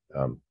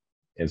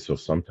 And so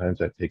sometimes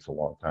that takes a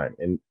long time.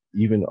 And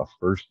even a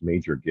first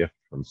major gift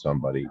from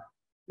somebody,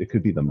 it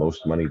could be the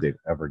most money they've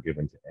ever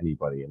given to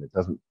anybody. And it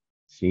doesn't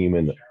seem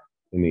in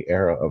the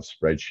era of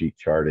spreadsheet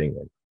charting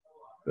and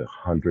the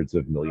hundreds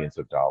of millions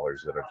of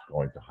dollars that are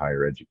going to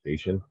higher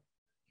education,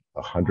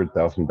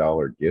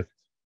 $100,000 gift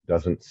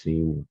doesn't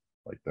seem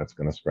like that's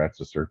going to scratch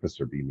the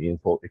surface or be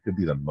meaningful. It could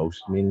be the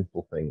most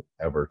meaningful thing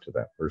ever to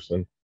that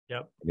person.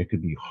 Yep. And it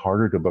could be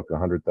harder to book a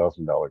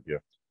 $100,000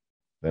 gift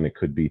than it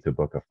could be to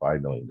book a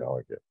 $5 million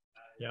gift.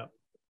 Yep.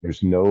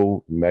 There's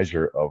no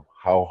measure of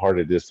how hard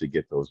it is to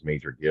get those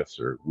major gifts,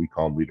 or we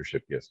call them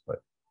leadership gifts.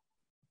 But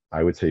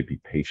I would say be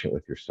patient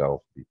with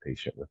yourself, be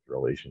patient with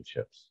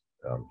relationships.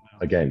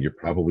 Again, you're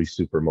probably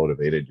super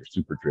motivated, you're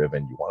super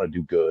driven, you want to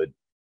do good,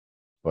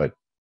 but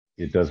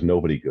it does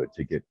nobody good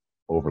to get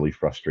overly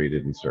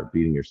frustrated and start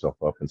beating yourself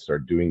up and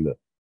start doing the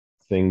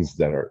things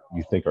that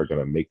you think are going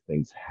to make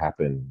things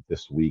happen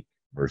this week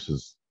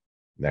versus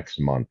next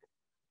month.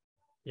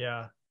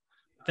 Yeah,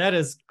 that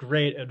is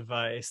great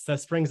advice.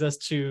 That brings us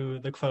to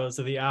the close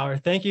of the hour.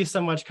 Thank you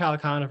so much, Kyle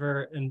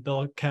Conover and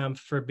Bill Kemp,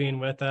 for being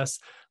with us.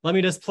 Let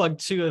me just plug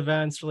 2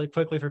 events really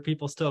quickly for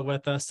people still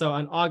with us. So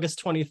on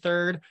August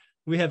 23rd,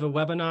 we have a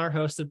webinar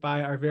hosted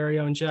by our very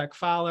own Jack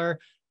Fowler.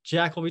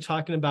 Jack will be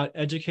talking about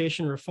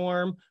education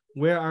reform.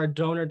 Where are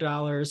donor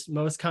dollars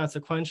most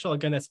consequential?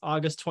 Again, that's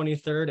August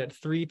 23rd at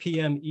 3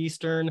 p.m.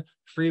 Eastern,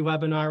 free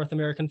webinar with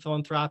American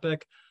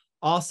Philanthropic.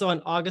 Also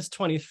on August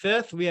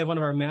 25th, we have one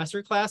of our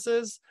master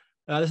classes.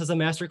 This is a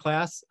master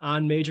class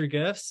on major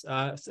gifts.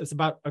 It's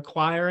about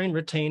acquiring,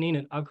 retaining,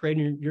 and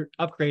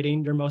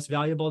upgrading your most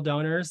valuable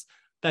donors.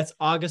 That's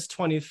August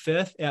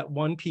 25th at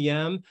 1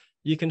 p.m.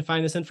 You can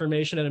find this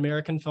information at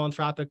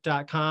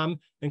americanphilanthropic.com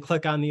and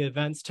click on the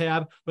events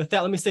tab. With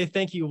that, let me say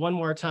thank you one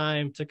more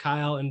time to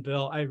Kyle and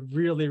Bill. I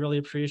really, really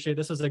appreciate it.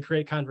 This was a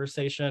great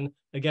conversation.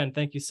 Again,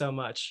 thank you so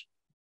much.